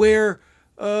 where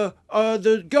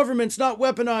the government's not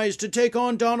weaponized to take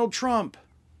on Donald Trump.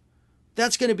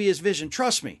 That's going to be his vision.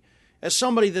 Trust me. As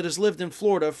somebody that has lived in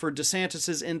Florida for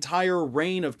DeSantis' entire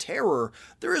reign of terror,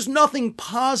 there is nothing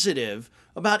positive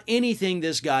about anything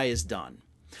this guy has done.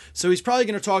 So he's probably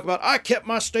going to talk about, I kept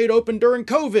my state open during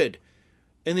COVID.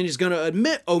 And then he's going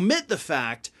to omit the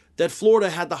fact that Florida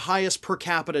had the highest per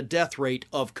capita death rate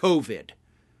of COVID.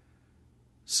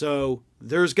 So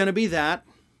there's going to be that.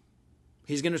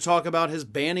 He's going to talk about his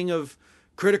banning of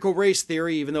critical race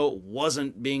theory, even though it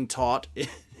wasn't being taught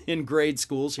in grade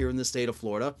schools here in the state of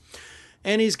Florida.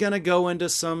 And he's going to go into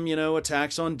some,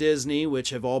 attacks on Disney,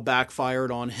 which have all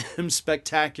backfired on him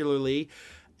spectacularly.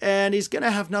 And he's going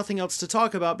to have nothing else to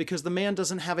talk about because the man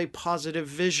doesn't have a positive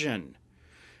vision.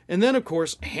 And then, of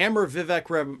course, hammer Vivek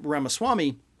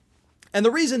Ramaswamy. And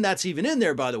the reason that's even in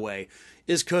there, by the way,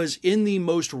 is because in the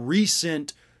most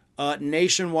recent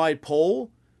nationwide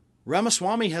poll,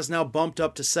 Ramaswamy has now bumped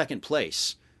up to second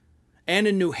place. And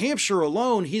in New Hampshire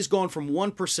alone, he's gone from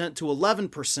 1% to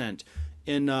 11%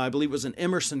 in, I believe it was an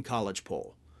Emerson College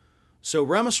poll. So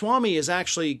Ramaswamy is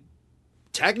actually,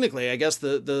 technically, I guess,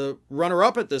 the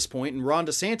runner-up at this point, and Ron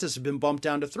DeSantis has been bumped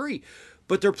down to 3.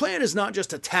 But their plan is not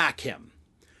just attack him.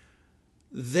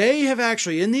 They have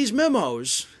actually, in these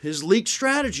memos, his leaked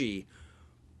strategy,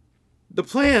 the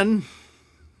plan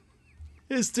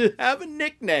is to have a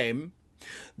nickname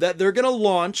that they're going to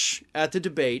launch at the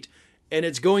debate, and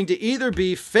it's going to either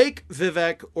be Fake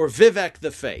Vivek or Vivek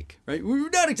the Fake, right? We're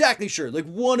not exactly sure. Like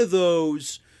one of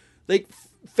those, like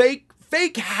fake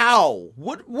how?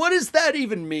 What does that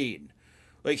even mean?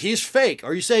 Like he's fake.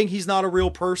 Are you saying he's not a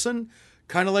real person?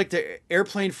 Kind of like the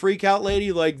airplane freak out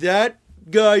lady, like that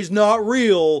guy's not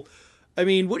real. I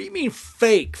mean, what do you mean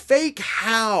fake? Fake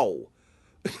how?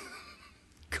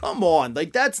 Come on,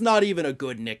 like that's not even a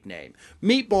good nickname.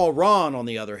 Meatball Ron, on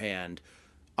the other hand,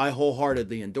 I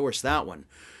wholeheartedly endorse that one.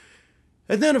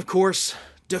 And then, of course,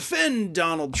 defend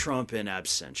Donald Trump in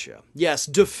absentia. Yes,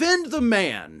 defend the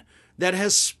man that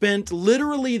has spent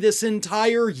literally this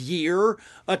entire year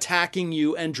attacking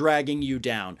you and dragging you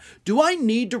down. Do I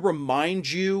need to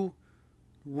remind you,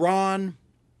 Ron,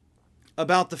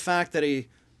 about the fact that a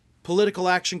political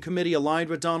action committee aligned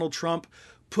with Donald Trump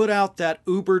put out that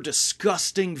uber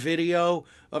disgusting video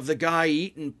of the guy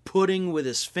eating pudding with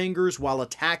his fingers while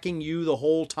attacking you the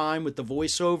whole time with the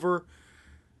voiceover?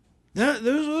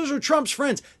 Those are Trump's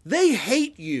friends. They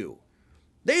hate you.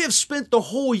 They have spent the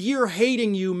whole year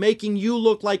hating you, making you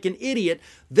look like an idiot.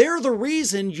 They're the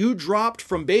reason you dropped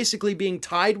from basically being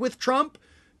tied with Trump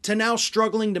to now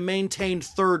struggling to maintain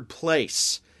third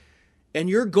place. And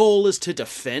your goal is to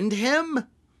defend him?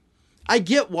 I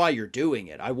get why you're doing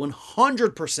it. I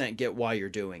 100% get why you're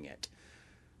doing it.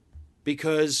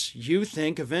 Because you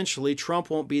think eventually Trump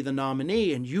won't be the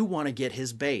nominee and you want to get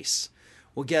his base.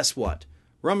 Well, guess what?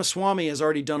 Ramaswamy has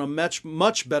already done a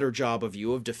much better job of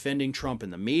you of defending Trump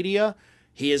in the media.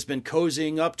 He has been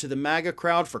cozying up to the MAGA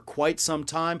crowd for quite some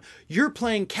time. You're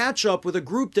playing catch up with a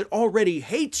group that already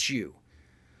hates you.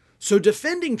 So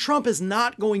defending Trump is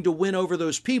not going to win over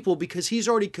those people because he's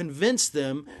already convinced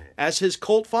them as his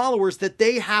cult followers that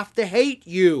they have to hate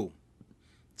you.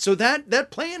 So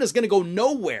that plan is going to go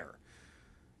nowhere.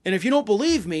 And if you don't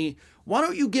believe me, why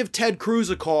don't you give Ted Cruz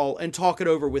a call and talk it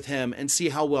over with him and see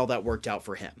how well that worked out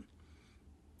for him?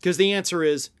 Because the answer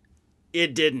is,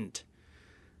 it didn't.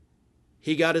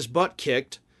 He got his butt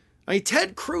kicked. I mean,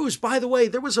 Ted Cruz, by the way,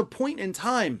 there was a point in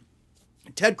time,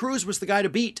 Ted Cruz was the guy to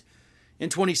beat in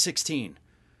 2016.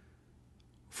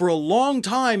 For a long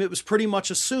time, it was pretty much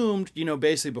assumed,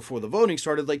 basically before the voting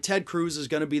started, like Ted Cruz is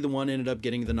going to be the one who ended up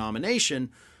getting the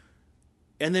nomination.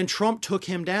 And then Trump took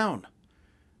him down.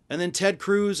 And then Ted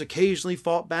Cruz occasionally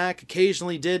fought back,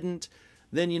 occasionally didn't.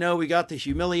 Then, we got the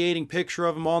humiliating picture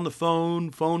of him on the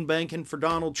phone banking for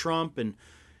Donald Trump, and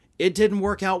it didn't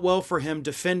work out well for him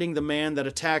defending the man that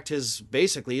attacked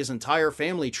basically his entire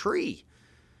family tree.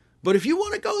 But if you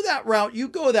want to go that route, you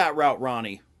go that route,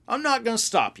 Ronnie. I'm not going to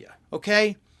stop you,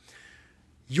 okay?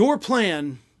 Your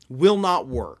plan will not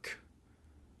work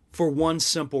for one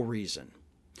simple reason.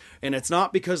 And it's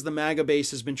not because the MAGA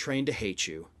base has been trained to hate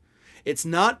you. It's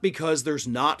not because there's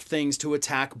not things to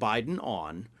attack Biden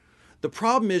on. The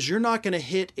problem is you're not going to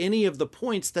hit any of the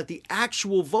points that the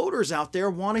actual voters out there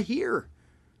want to hear.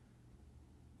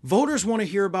 Voters want to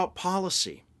hear about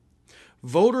policy.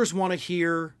 Voters want to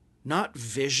hear not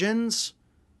visions,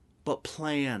 but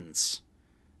plans.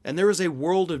 And there is a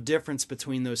world of difference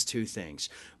between those two things.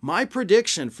 My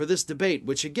prediction for this debate,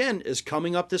 which again is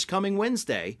coming up this coming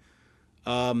Wednesday,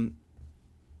 we're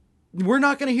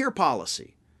not going to hear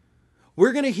policy.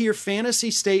 We're going to hear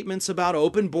fantasy statements about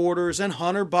open borders and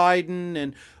Hunter Biden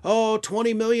and,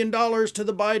 $20 million to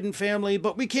the Biden family,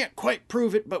 but we can't quite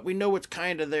prove it, but we know it's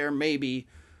kind of there, maybe.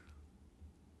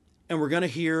 And we're going to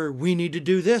hear, we need to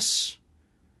do this.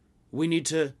 We need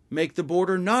to make the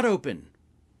border not open.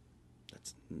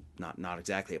 That's not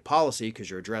exactly a policy because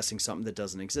you're addressing something that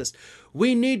doesn't exist.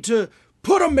 We need to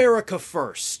put America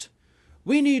first.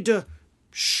 We need to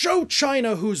show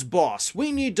China who's boss.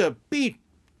 We need to be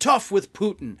tough with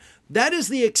Putin. That is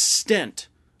the extent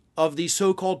of the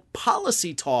so-called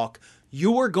policy talk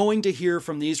you are going to hear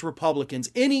from these Republicans,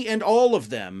 any and all of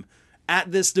them,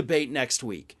 at this debate next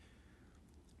week.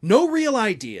 No real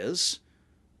ideas,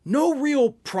 no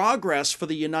real progress for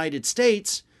the United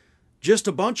States, just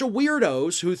a bunch of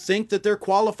weirdos who think that they're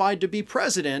qualified to be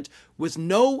president with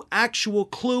no actual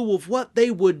clue of what they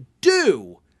would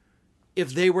do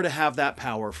if they were to have that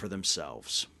power for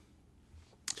themselves.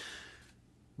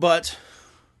 But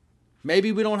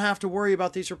maybe we don't have to worry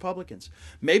about these Republicans.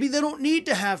 Maybe they don't need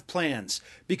to have plans,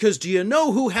 because do you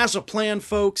know who has a plan,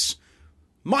 folks?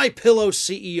 MyPillow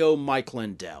CEO Mike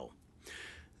Lindell.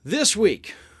 This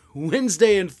week,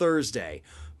 Wednesday and Thursday,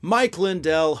 Mike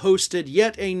Lindell hosted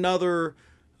yet another,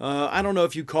 I don't know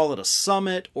if you call it a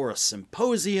summit or a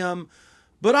symposium,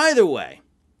 but either way,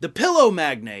 the pillow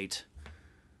magnate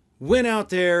went out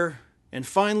there and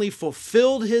finally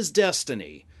fulfilled his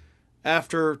destiny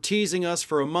after teasing us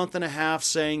for a month and a half,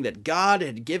 saying that God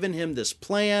had given him this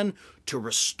plan to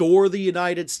restore the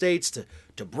United States,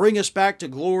 to bring us back to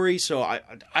glory. So I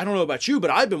don't know about you,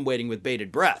 but I've been waiting with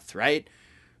bated breath, right?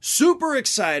 Super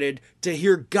excited to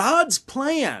hear God's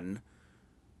plan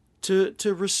to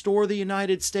restore the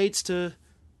United States to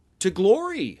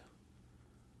glory.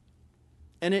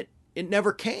 And it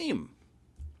never came.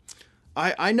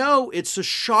 I know it's a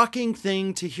shocking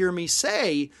thing to hear me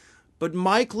say, but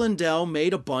Mike Lindell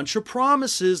made a bunch of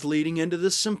promises leading into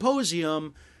this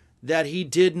symposium that he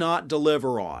did not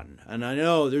deliver on. And I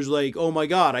know there's like, oh my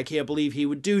God, I can't believe he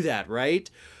would do that, right?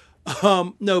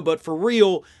 No, but for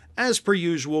real, as per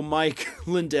usual, Mike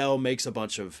Lindell makes a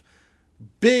bunch of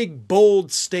big,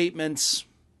 bold statements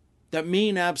that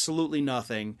mean absolutely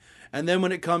nothing. And then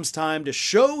when it comes time to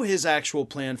show his actual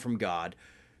plan from God,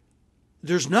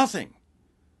 there's nothing.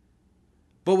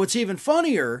 But what's even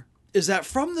funnier is that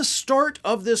from the start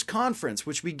of this conference,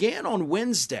 which began on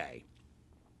Wednesday,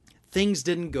 things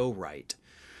didn't go right.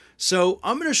 So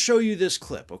I'm going to show you this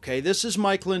clip, okay? This is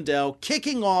Mike Lindell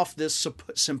kicking off this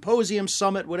symposium,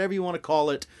 summit, whatever you want to call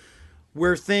it,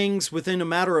 where things within a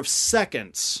matter of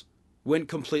seconds went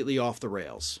completely off the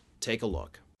rails. Take a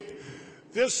look.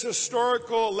 This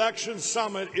historical election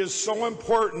summit is so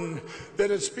important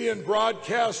that it's being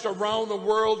broadcast around the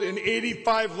world in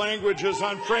 85 languages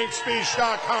on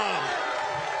frankspeech.com.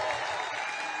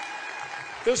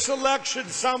 This election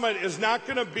summit is not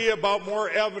going to be about more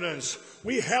evidence.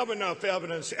 We have enough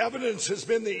evidence. Evidence has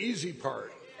been the easy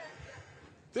part.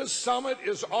 This summit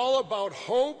is all about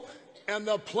hope and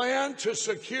the plan to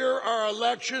secure our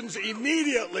elections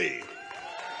immediately.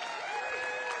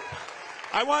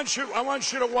 I want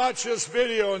you to watch this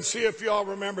video and see if you all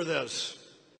remember this.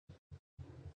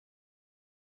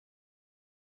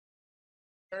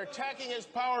 They're attacking his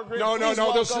power grid. No,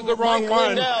 this is the wrong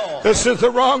one. This is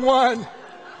the wrong one.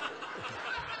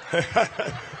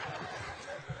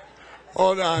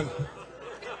 Hold on.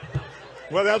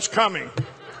 Well, that's coming.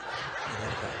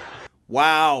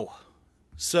 Wow.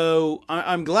 So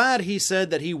I'm glad he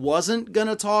said that he wasn't going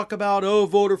to talk about,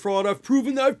 voter fraud. I've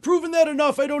proven that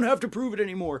enough. I don't have to prove it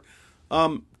anymore.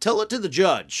 Tell it to the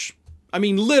judge. I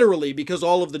mean, literally, because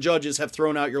all of the judges have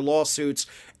thrown out your lawsuits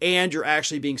and you're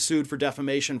actually being sued for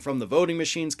defamation from the voting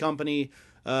machines companies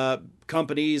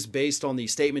based on the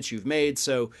statements you've made.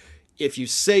 So if you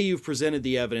say you've presented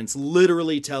the evidence,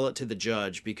 literally tell it to the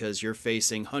judge, because you're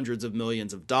facing hundreds of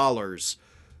millions of dollars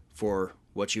for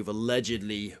what you've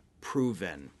allegedly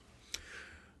proven.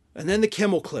 And then the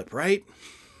Kimmel clip, right?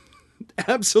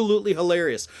 Absolutely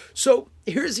hilarious. So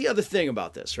here's the other thing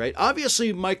about this, right?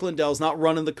 Obviously, Mike Lindell's not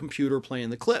running the computer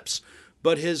playing the clips,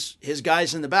 but his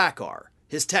guys in the back are,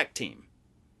 his tech team.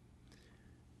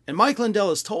 And Mike Lindell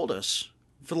has told us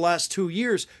for the last 2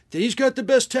 years that he's got the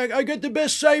best tech. I got the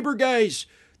best cyber guys,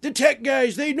 the tech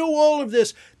guys. They know all of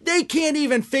this. They can't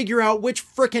even figure out which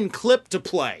frickin' clip to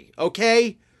play,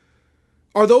 okay?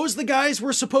 Are those the guys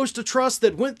we're supposed to trust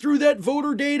that went through that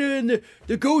voter data and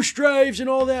the ghost drives and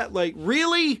all that? Like,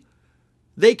 really?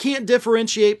 They can't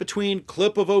differentiate between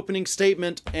clip of opening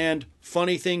statement and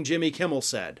funny thing Jimmy Kimmel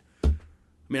said. I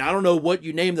mean, I don't know what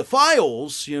you name the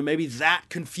files. Maybe that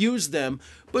confused them.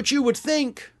 But you would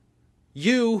think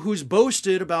you, who's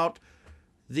boasted about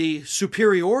the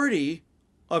superiority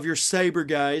of your cyber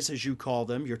guys, as you call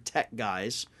them, your tech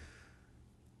guys,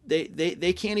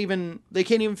 they can't even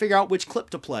figure out which clip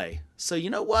to play. So you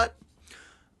know what?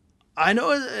 I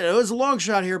know it was a long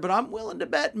shot here, but I'm willing to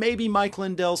bet maybe Mike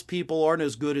Lindell's people aren't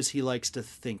as good as he likes to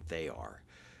think they are.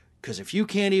 Because if you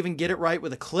can't even get it right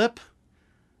with a clip,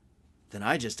 then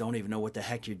I just don't even know what the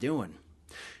heck you're doing.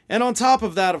 And on top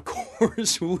of that, of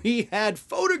course, we had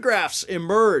photographs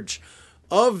emerge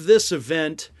of this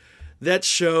event that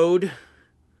showed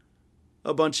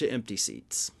a bunch of empty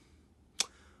seats.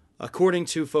 According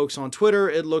to folks on Twitter,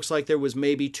 it looks like there was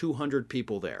maybe 200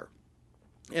 people there.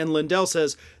 And Lindell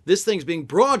says this thing's being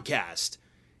broadcast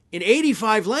in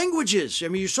 85 languages. I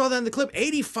mean, you saw that in the clip.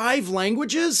 85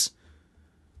 languages?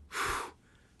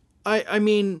 I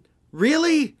mean,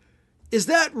 really? Is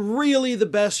that really the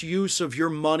best use of your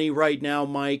money right now,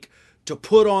 Mike? To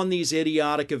put on these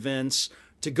idiotic events,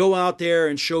 to go out there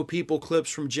and show people clips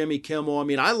from Jimmy Kimmel? I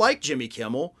mean, I like Jimmy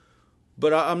Kimmel,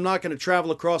 but I'm not going to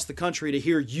travel across the country to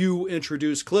hear you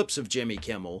introduce clips of Jimmy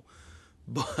Kimmel.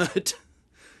 But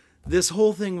this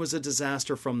whole thing was a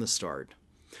disaster from the start.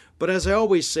 But as I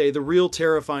always say, the real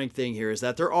terrifying thing here is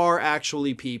that there are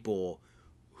actually people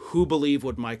who believe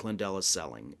what Mike Lindell is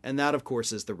selling. And that, of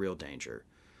course, is the real danger.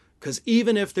 Because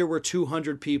even if there were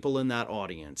 200 people in that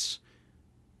audience,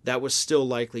 that was still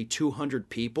likely 200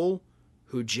 people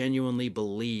who genuinely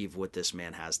believe what this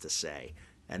man has to say.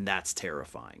 And that's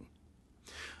terrifying.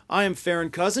 I am Farron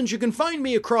Cousins. You can find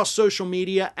me across social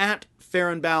media at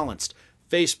Farron Balanced.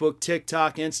 Facebook,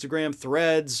 TikTok, Instagram,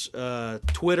 Threads,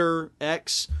 Twitter,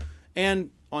 X,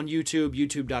 and on YouTube,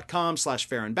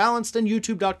 youtube.com/Farron Balanced and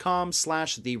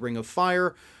youtube.com/The Ring of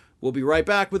Fire. We'll be right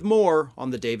back with more on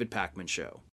The David Pakman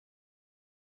Show.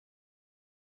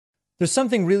 There's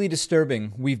something really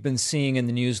disturbing we've been seeing in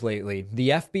the news lately. The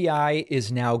FBI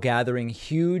is now gathering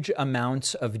huge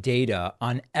amounts of data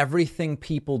on everything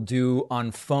people do on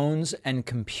phones and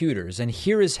computers. And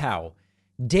here is how.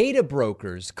 Data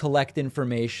brokers collect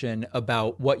information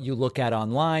about what you look at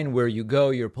online, where you go,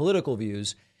 your political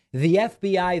views. The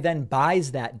FBI then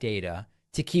buys that data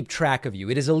to keep track of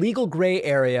you. It is a legal gray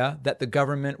area that the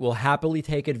government will happily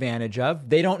take advantage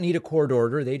of. They don't need a court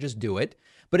order. They just do it.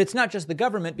 But it's not just the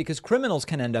government, because criminals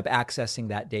can end up accessing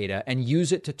that data and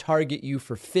use it to target you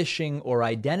for phishing or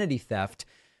identity theft.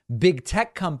 Big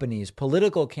tech companies,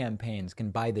 political campaigns can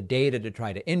buy the data to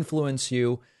try to influence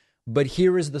you. But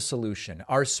here is the solution.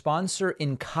 Our sponsor,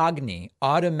 Incogni,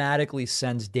 automatically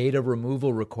sends data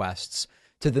removal requests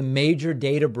to the major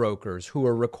data brokers who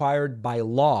are required by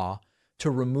law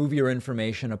to remove your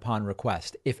information upon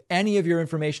request. If any of your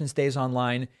information stays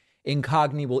online,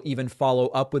 Incogni will even follow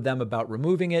up with them about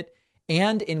removing it.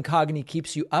 And Incogni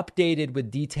keeps you updated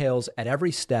with details at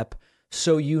every step,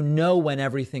 so you know when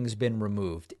everything's been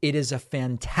removed. It is a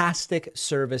fantastic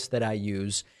service that I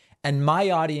use, and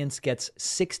my audience gets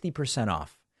 60%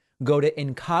 off. Go to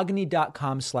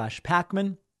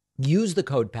incogni.com/Pakman. Use the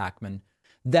code Pakman.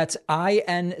 That's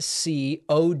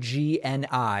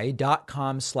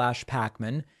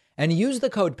incogni.com/Pakman. And use the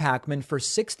code Pakman for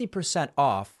 60%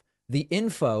 off. The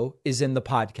info is in the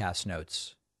podcast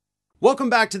notes. Welcome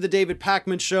back to the David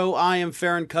Pakman Show. I am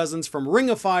Farron Cousins from Ring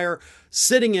of Fire,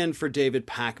 sitting in for David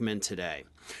Pakman today.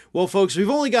 Well, folks, we've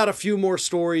only got a few more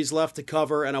stories left to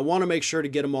cover, and I want to make sure to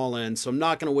get them all in, so I'm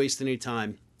not going to waste any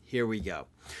time. Here we go.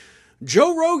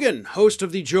 Joe Rogan, host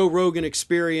of the Joe Rogan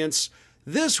Experience,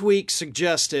 this week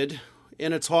suggested,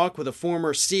 in a talk with a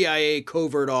former CIA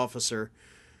covert officer,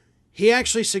 he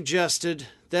actually suggested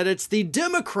that it's the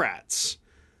Democrats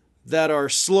that are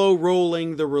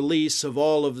slow-rolling the release of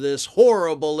all of this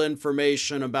horrible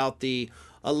information about the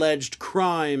alleged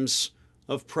crimes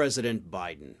of President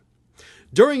Biden.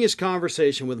 During his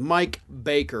conversation with Mike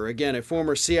Baker, again, a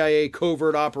former CIA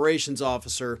covert operations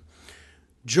officer,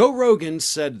 Joe Rogan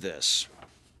said this: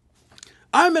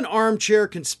 "I'm an armchair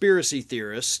conspiracy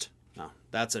theorist." Oh,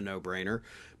 that's a no-brainer.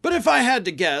 "But if I had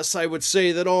to guess, I would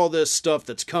say that all this stuff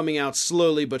that's coming out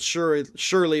slowly but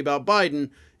surely about Biden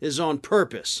is on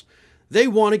purpose. They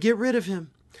want to get rid of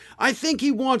him. I think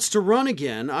he wants to run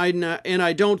again, and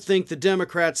I don't think the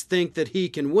Democrats think that he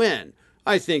can win.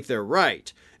 I think they're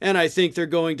right. And I think they're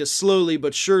going to slowly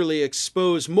but surely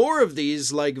expose more of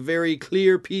these like very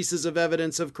clear pieces of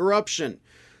evidence of corruption.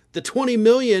 The 20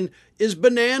 million is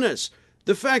bananas.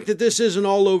 The fact that this isn't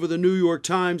all over the New York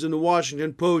Times and the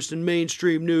Washington Post and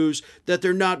mainstream news, that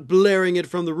they're not blaring it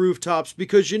from the rooftops,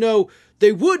 because, you know,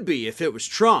 they would be if it was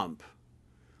Trump."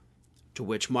 To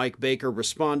which Mike Baker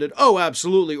responded, "Oh,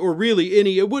 absolutely, or really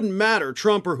it wouldn't matter.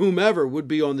 Trump or whomever would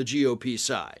be on the GOP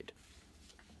side."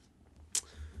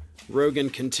 Rogan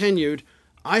continued,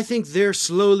 "I think they're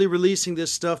slowly releasing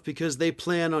this stuff because they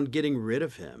plan on getting rid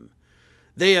of him.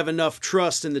 They have enough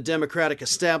trust in the Democratic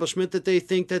establishment that they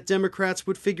think that Democrats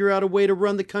would figure out a way to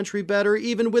run the country better,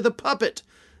 even with a puppet,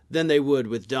 than they would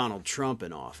with Donald Trump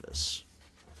in office."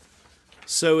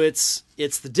 So it's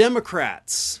the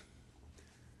Democrats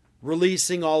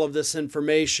releasing all of this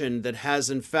information that has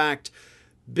in fact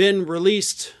been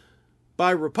released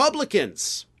by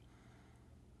Republicans.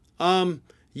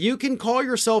 You can call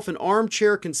yourself an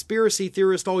armchair conspiracy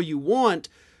theorist all you want,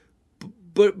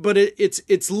 but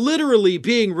it's literally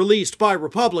being released by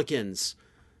Republicans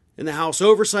in the House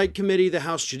Oversight Committee, the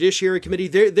House Judiciary Committee.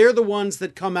 They're the ones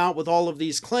that come out with all of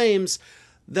these claims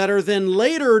that are then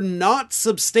later not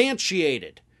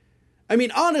substantiated. I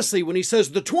mean, honestly, when he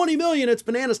says the 20 million, it's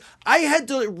bananas, I had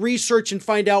to research and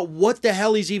find out what the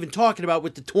hell he's even talking about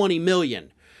with the 20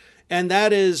 million. And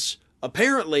that is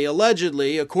apparently,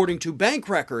 allegedly, according to bank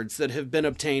records that have been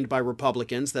obtained by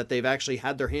Republicans that they've actually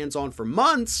had their hands on for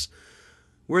months,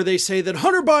 where they say that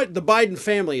Hunter Biden, the Biden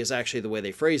family is actually the way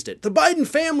they phrased it, the Biden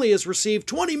family has received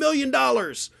 $20 million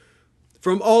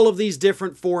from all of these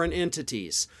different foreign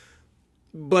entities.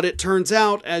 But it turns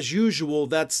out, as usual,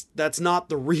 that's not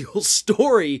the real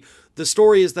story. The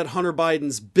story is that Hunter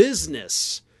Biden's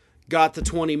business got the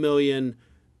 20 million,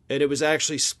 and it was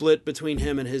actually split between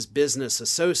him and his business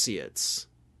associates.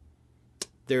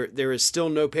 There is still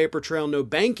no paper trail, no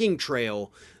banking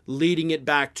trail leading it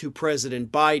back to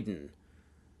President Biden.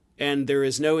 And there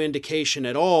is no indication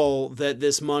at all that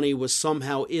this money was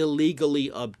somehow illegally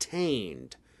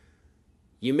obtained.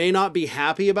 You may not be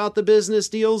happy about the business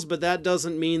deals, but that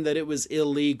doesn't mean that it was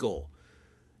illegal.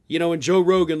 You know, and Joe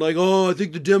Rogan, like, oh, I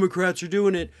think the Democrats are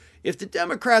doing it. If the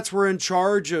Democrats were in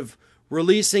charge of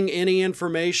releasing any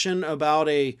information about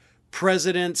a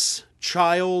president's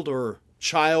child or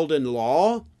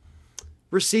child-in-law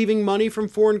receiving money from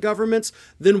foreign governments,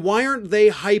 then why aren't they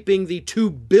hyping the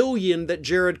 $2 billion that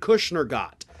Jared Kushner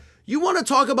got? You want to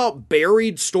talk about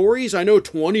buried stories? I know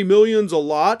 20 million's a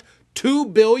lot. 2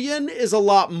 billion is a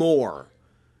lot more.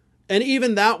 And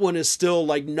even that one is still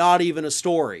like not even a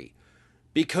story,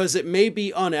 because it may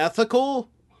be unethical,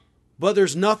 but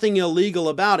there's nothing illegal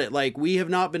about it. Like, we have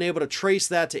not been able to trace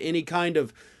that to any kind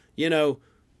of,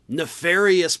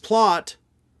 nefarious plot.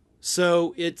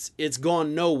 So it's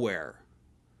gone nowhere.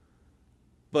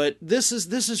 But this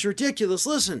is ridiculous.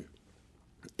 Listen,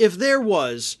 if there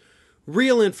was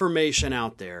real information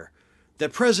out there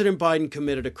that President Biden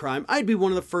committed a crime, I'd be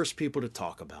one of the first people to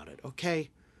talk about it, okay?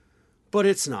 But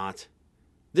it's not.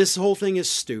 This whole thing is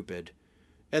stupid.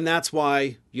 And that's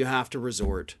why you have to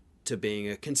resort to being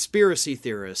a conspiracy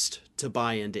theorist to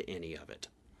buy into any of it.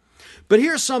 But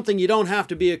here's something you don't have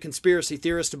to be a conspiracy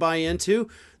theorist to buy into.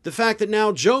 The fact that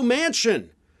now Joe Manchin,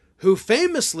 who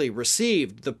famously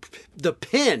received the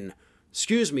pen,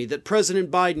 that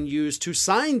President Biden used to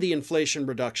sign the Inflation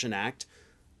Reduction Act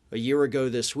a year ago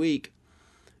this week,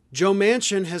 Joe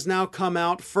Manchin has now come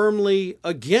out firmly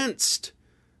against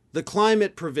the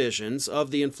climate provisions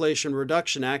of the Inflation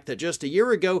Reduction Act that just a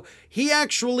year ago he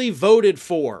actually voted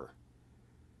for.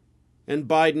 And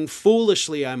Biden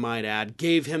foolishly, I might add,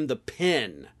 gave him the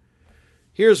pen.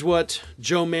 Here's what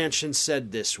Joe Manchin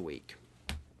said this week.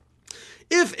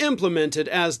 If implemented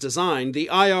as designed, the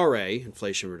IRA,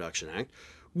 Inflation Reduction Act,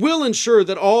 will ensure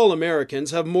that all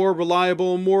Americans have more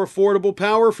reliable and more affordable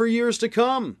power for years to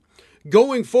come.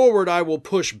 Going forward, I will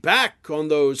push back on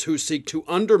those who seek to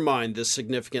undermine this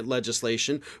significant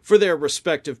legislation for their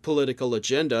respective political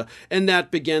agenda, and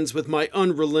that begins with my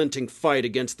unrelenting fight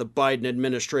against the Biden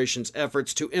administration's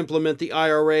efforts to implement the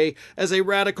IRA as a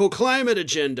radical climate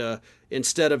agenda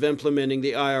instead of implementing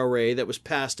the IRA that was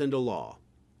passed into law.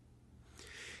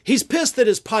 He's pissed that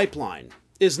his pipeline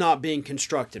is not being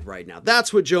constructed right now.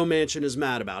 That's what Joe Manchin is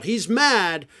mad about. He's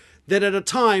mad that at a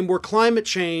time where climate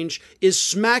change is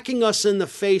smacking us in the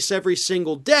face every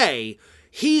single day,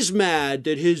 he's mad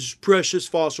that his precious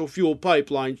fossil fuel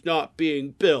pipeline's not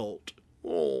being built.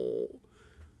 Oh,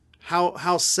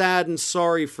 how sad and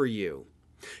sorry for you.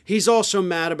 He's also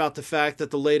mad about the fact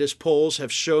that the latest polls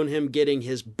have shown him getting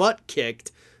his butt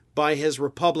kicked by his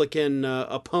Republican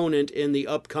opponent in the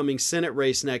upcoming Senate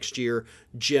race next year,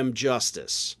 Jim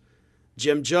Justice.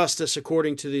 Jim Justice,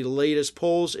 according to the latest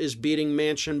polls, is beating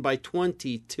Manchin by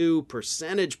 22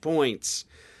 percentage points.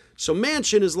 So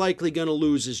Manchin is likely going to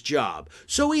lose his job.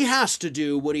 So he has to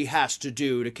do what he has to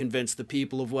do to convince the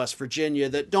people of West Virginia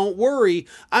that, don't worry,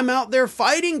 I'm out there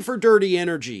fighting for dirty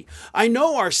energy. I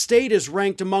know our state is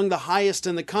ranked among the highest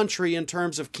in the country in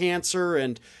terms of cancer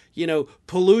and,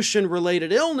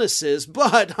 pollution-related illnesses,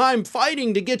 but I'm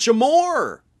fighting to get you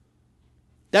more.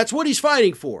 That's what he's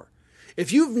fighting for.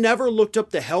 If you've never looked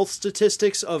up the health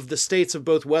statistics of the states of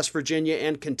both West Virginia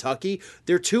and Kentucky,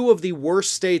 they're two of the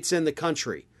worst states in the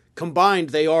country. Combined,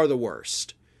 they are the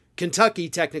worst. Kentucky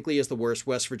technically is the worst.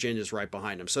 West Virginia is right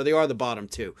behind them. So they are the bottom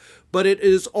two. But it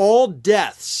is all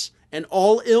deaths and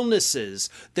all illnesses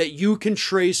that you can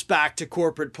trace back to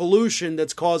corporate pollution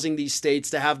that's causing these states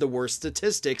to have the worst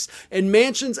statistics. And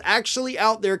Manchin's actually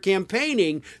out there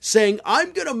campaigning saying,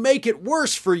 I'm going to make it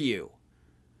worse for you.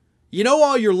 You know,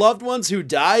 all your loved ones who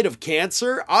died of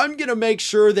cancer? I'm going to make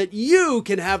sure that you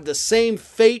can have the same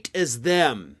fate as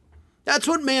them. That's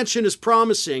what Manchin is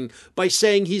promising by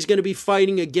saying he's going to be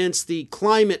fighting against the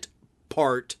climate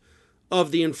part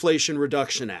of the Inflation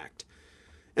Reduction Act.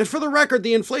 And for the record,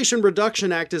 the Inflation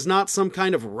Reduction Act is not some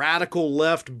kind of radical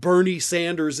left Bernie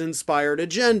Sanders-inspired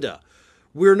agenda.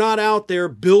 We're not out there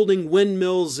building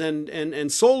windmills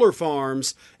and solar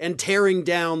farms and tearing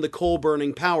down the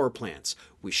coal-burning power plants.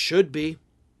 We should be.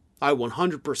 I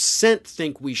 100%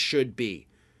 think we should be.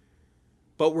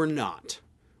 But we're not.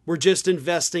 We're just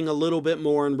investing a little bit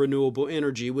more in renewable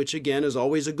energy, which again is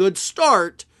always a good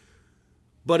start,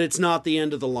 but it's not the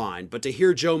end of the line. But to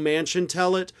hear Joe Manchin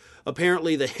tell it,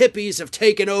 apparently the hippies have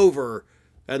taken over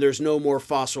and there's no more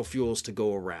fossil fuels to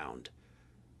go around.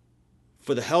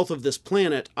 For the health of this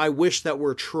planet, I wish that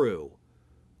were true,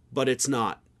 but it's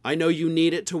not. I know you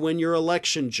need it to win your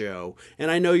election, Joe,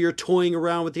 and I know you're toying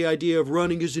around with the idea of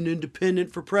running as an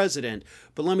independent for president,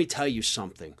 but let me tell you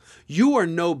something. You are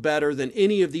no better than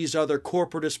any of these other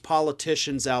corporatist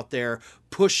politicians out there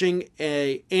pushing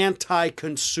an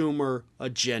anti-consumer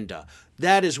agenda.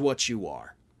 That is what you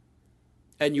are.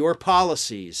 And your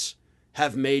policies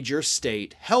have made your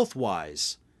state,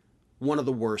 health-wise, one of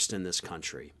the worst in this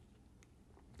country.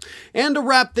 And to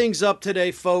wrap things up today,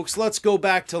 folks, let's go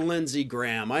back to Lindsey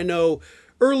Graham. I know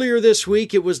earlier this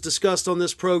week it was discussed on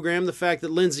this program, the fact that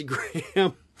Lindsey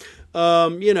Graham,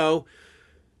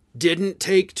 didn't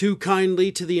take too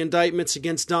kindly to the indictments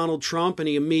against Donald Trump, and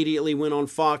he immediately went on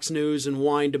Fox News and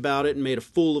whined about it and made a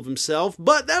fool of himself.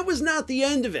 But that was not the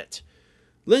end of it.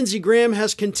 Lindsey Graham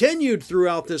has continued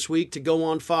throughout this week to go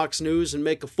on Fox News and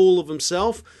make a fool of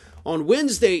himself. On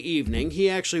Wednesday evening, he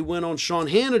actually went on Sean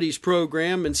Hannity's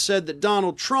program and said that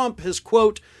Donald Trump has,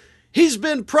 quote, he's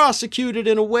been prosecuted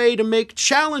in a way to make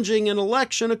challenging an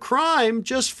election a crime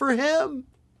just for him.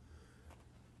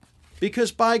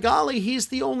 Because by golly, he's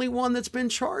the only one that's been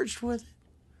charged with it.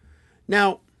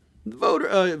 Now,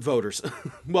 voters,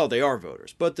 well, they are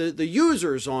voters, but the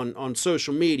users on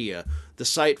social media, the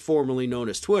site formerly known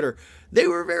as Twitter, they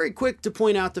were very quick to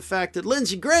point out the fact that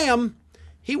Lindsey Graham,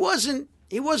 he wasn't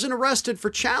arrested for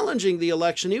challenging the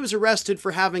election. He was arrested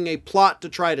for having a plot to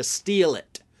try to steal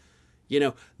it. You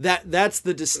know, that's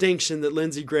the distinction that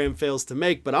Lindsey Graham fails to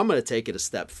make, but I'm going to take it a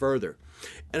step further.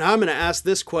 And I'm going to ask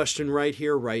this question right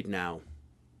here, right now.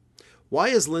 Why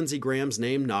is Lindsey Graham's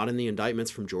name not in the indictments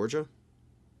from Georgia?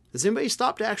 Has anybody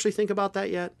stopped to actually think about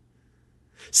that yet?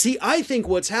 See, I think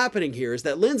what's happening here is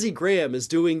that Lindsey Graham is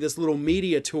doing this little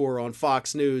media tour on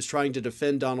Fox News trying to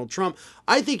defend Donald Trump.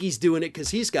 I think he's doing it because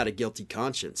he's got a guilty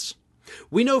conscience.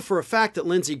 We know for a fact that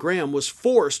Lindsey Graham was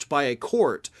forced by a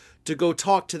court to go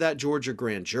talk to that Georgia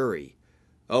grand jury.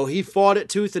 Oh, he fought it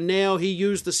tooth and nail. He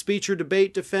used the speech or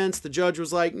debate defense. The judge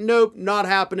was like, nope, not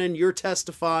happening. You're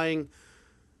testifying.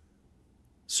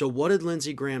 So what did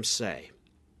Lindsey Graham say?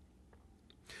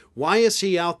 Why is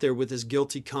he out there with his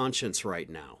guilty conscience right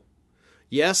now?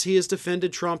 Yes, he has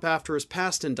defended Trump after his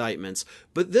past indictments,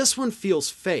 but this one feels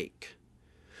fake.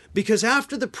 Because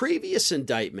after the previous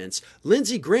indictments,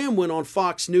 Lindsey Graham went on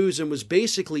Fox News and was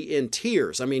basically in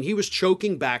tears. I mean, he was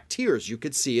choking back tears. You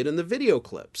could see it in the video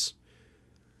clips.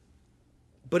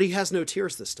 But he has no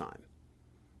tears this time.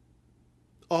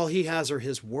 all he has are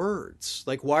his words.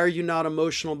 Like, why are you not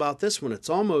emotional about this one? It's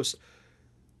almost,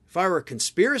 if I were a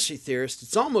conspiracy theorist,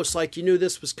 it's almost like you knew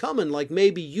this was coming. Like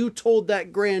maybe you told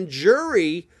that grand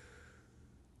jury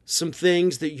some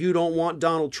things that you don't want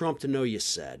Donald Trump to know you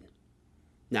said.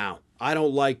 Now, I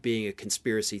don't like being a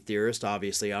conspiracy theorist.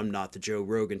 Obviously, I'm not the Joe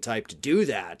Rogan type to do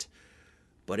that.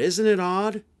 But isn't it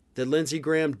odd that Lindsey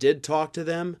Graham did talk to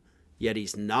them, yet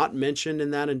he's not mentioned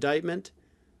in that indictment?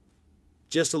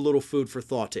 Just a little food for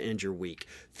thought to end your week.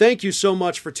 Thank you so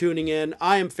much for tuning in.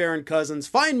 I am Farron Cousins.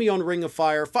 Find me on Ring of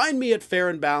Fire. Find me at Fair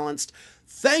and Balanced.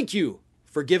 Thank you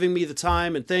for giving me the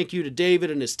time, and thank you to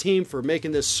David and his team for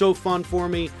making this so fun for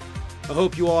me. I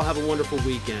hope you all have a wonderful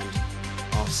weekend.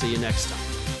 I'll see you next time.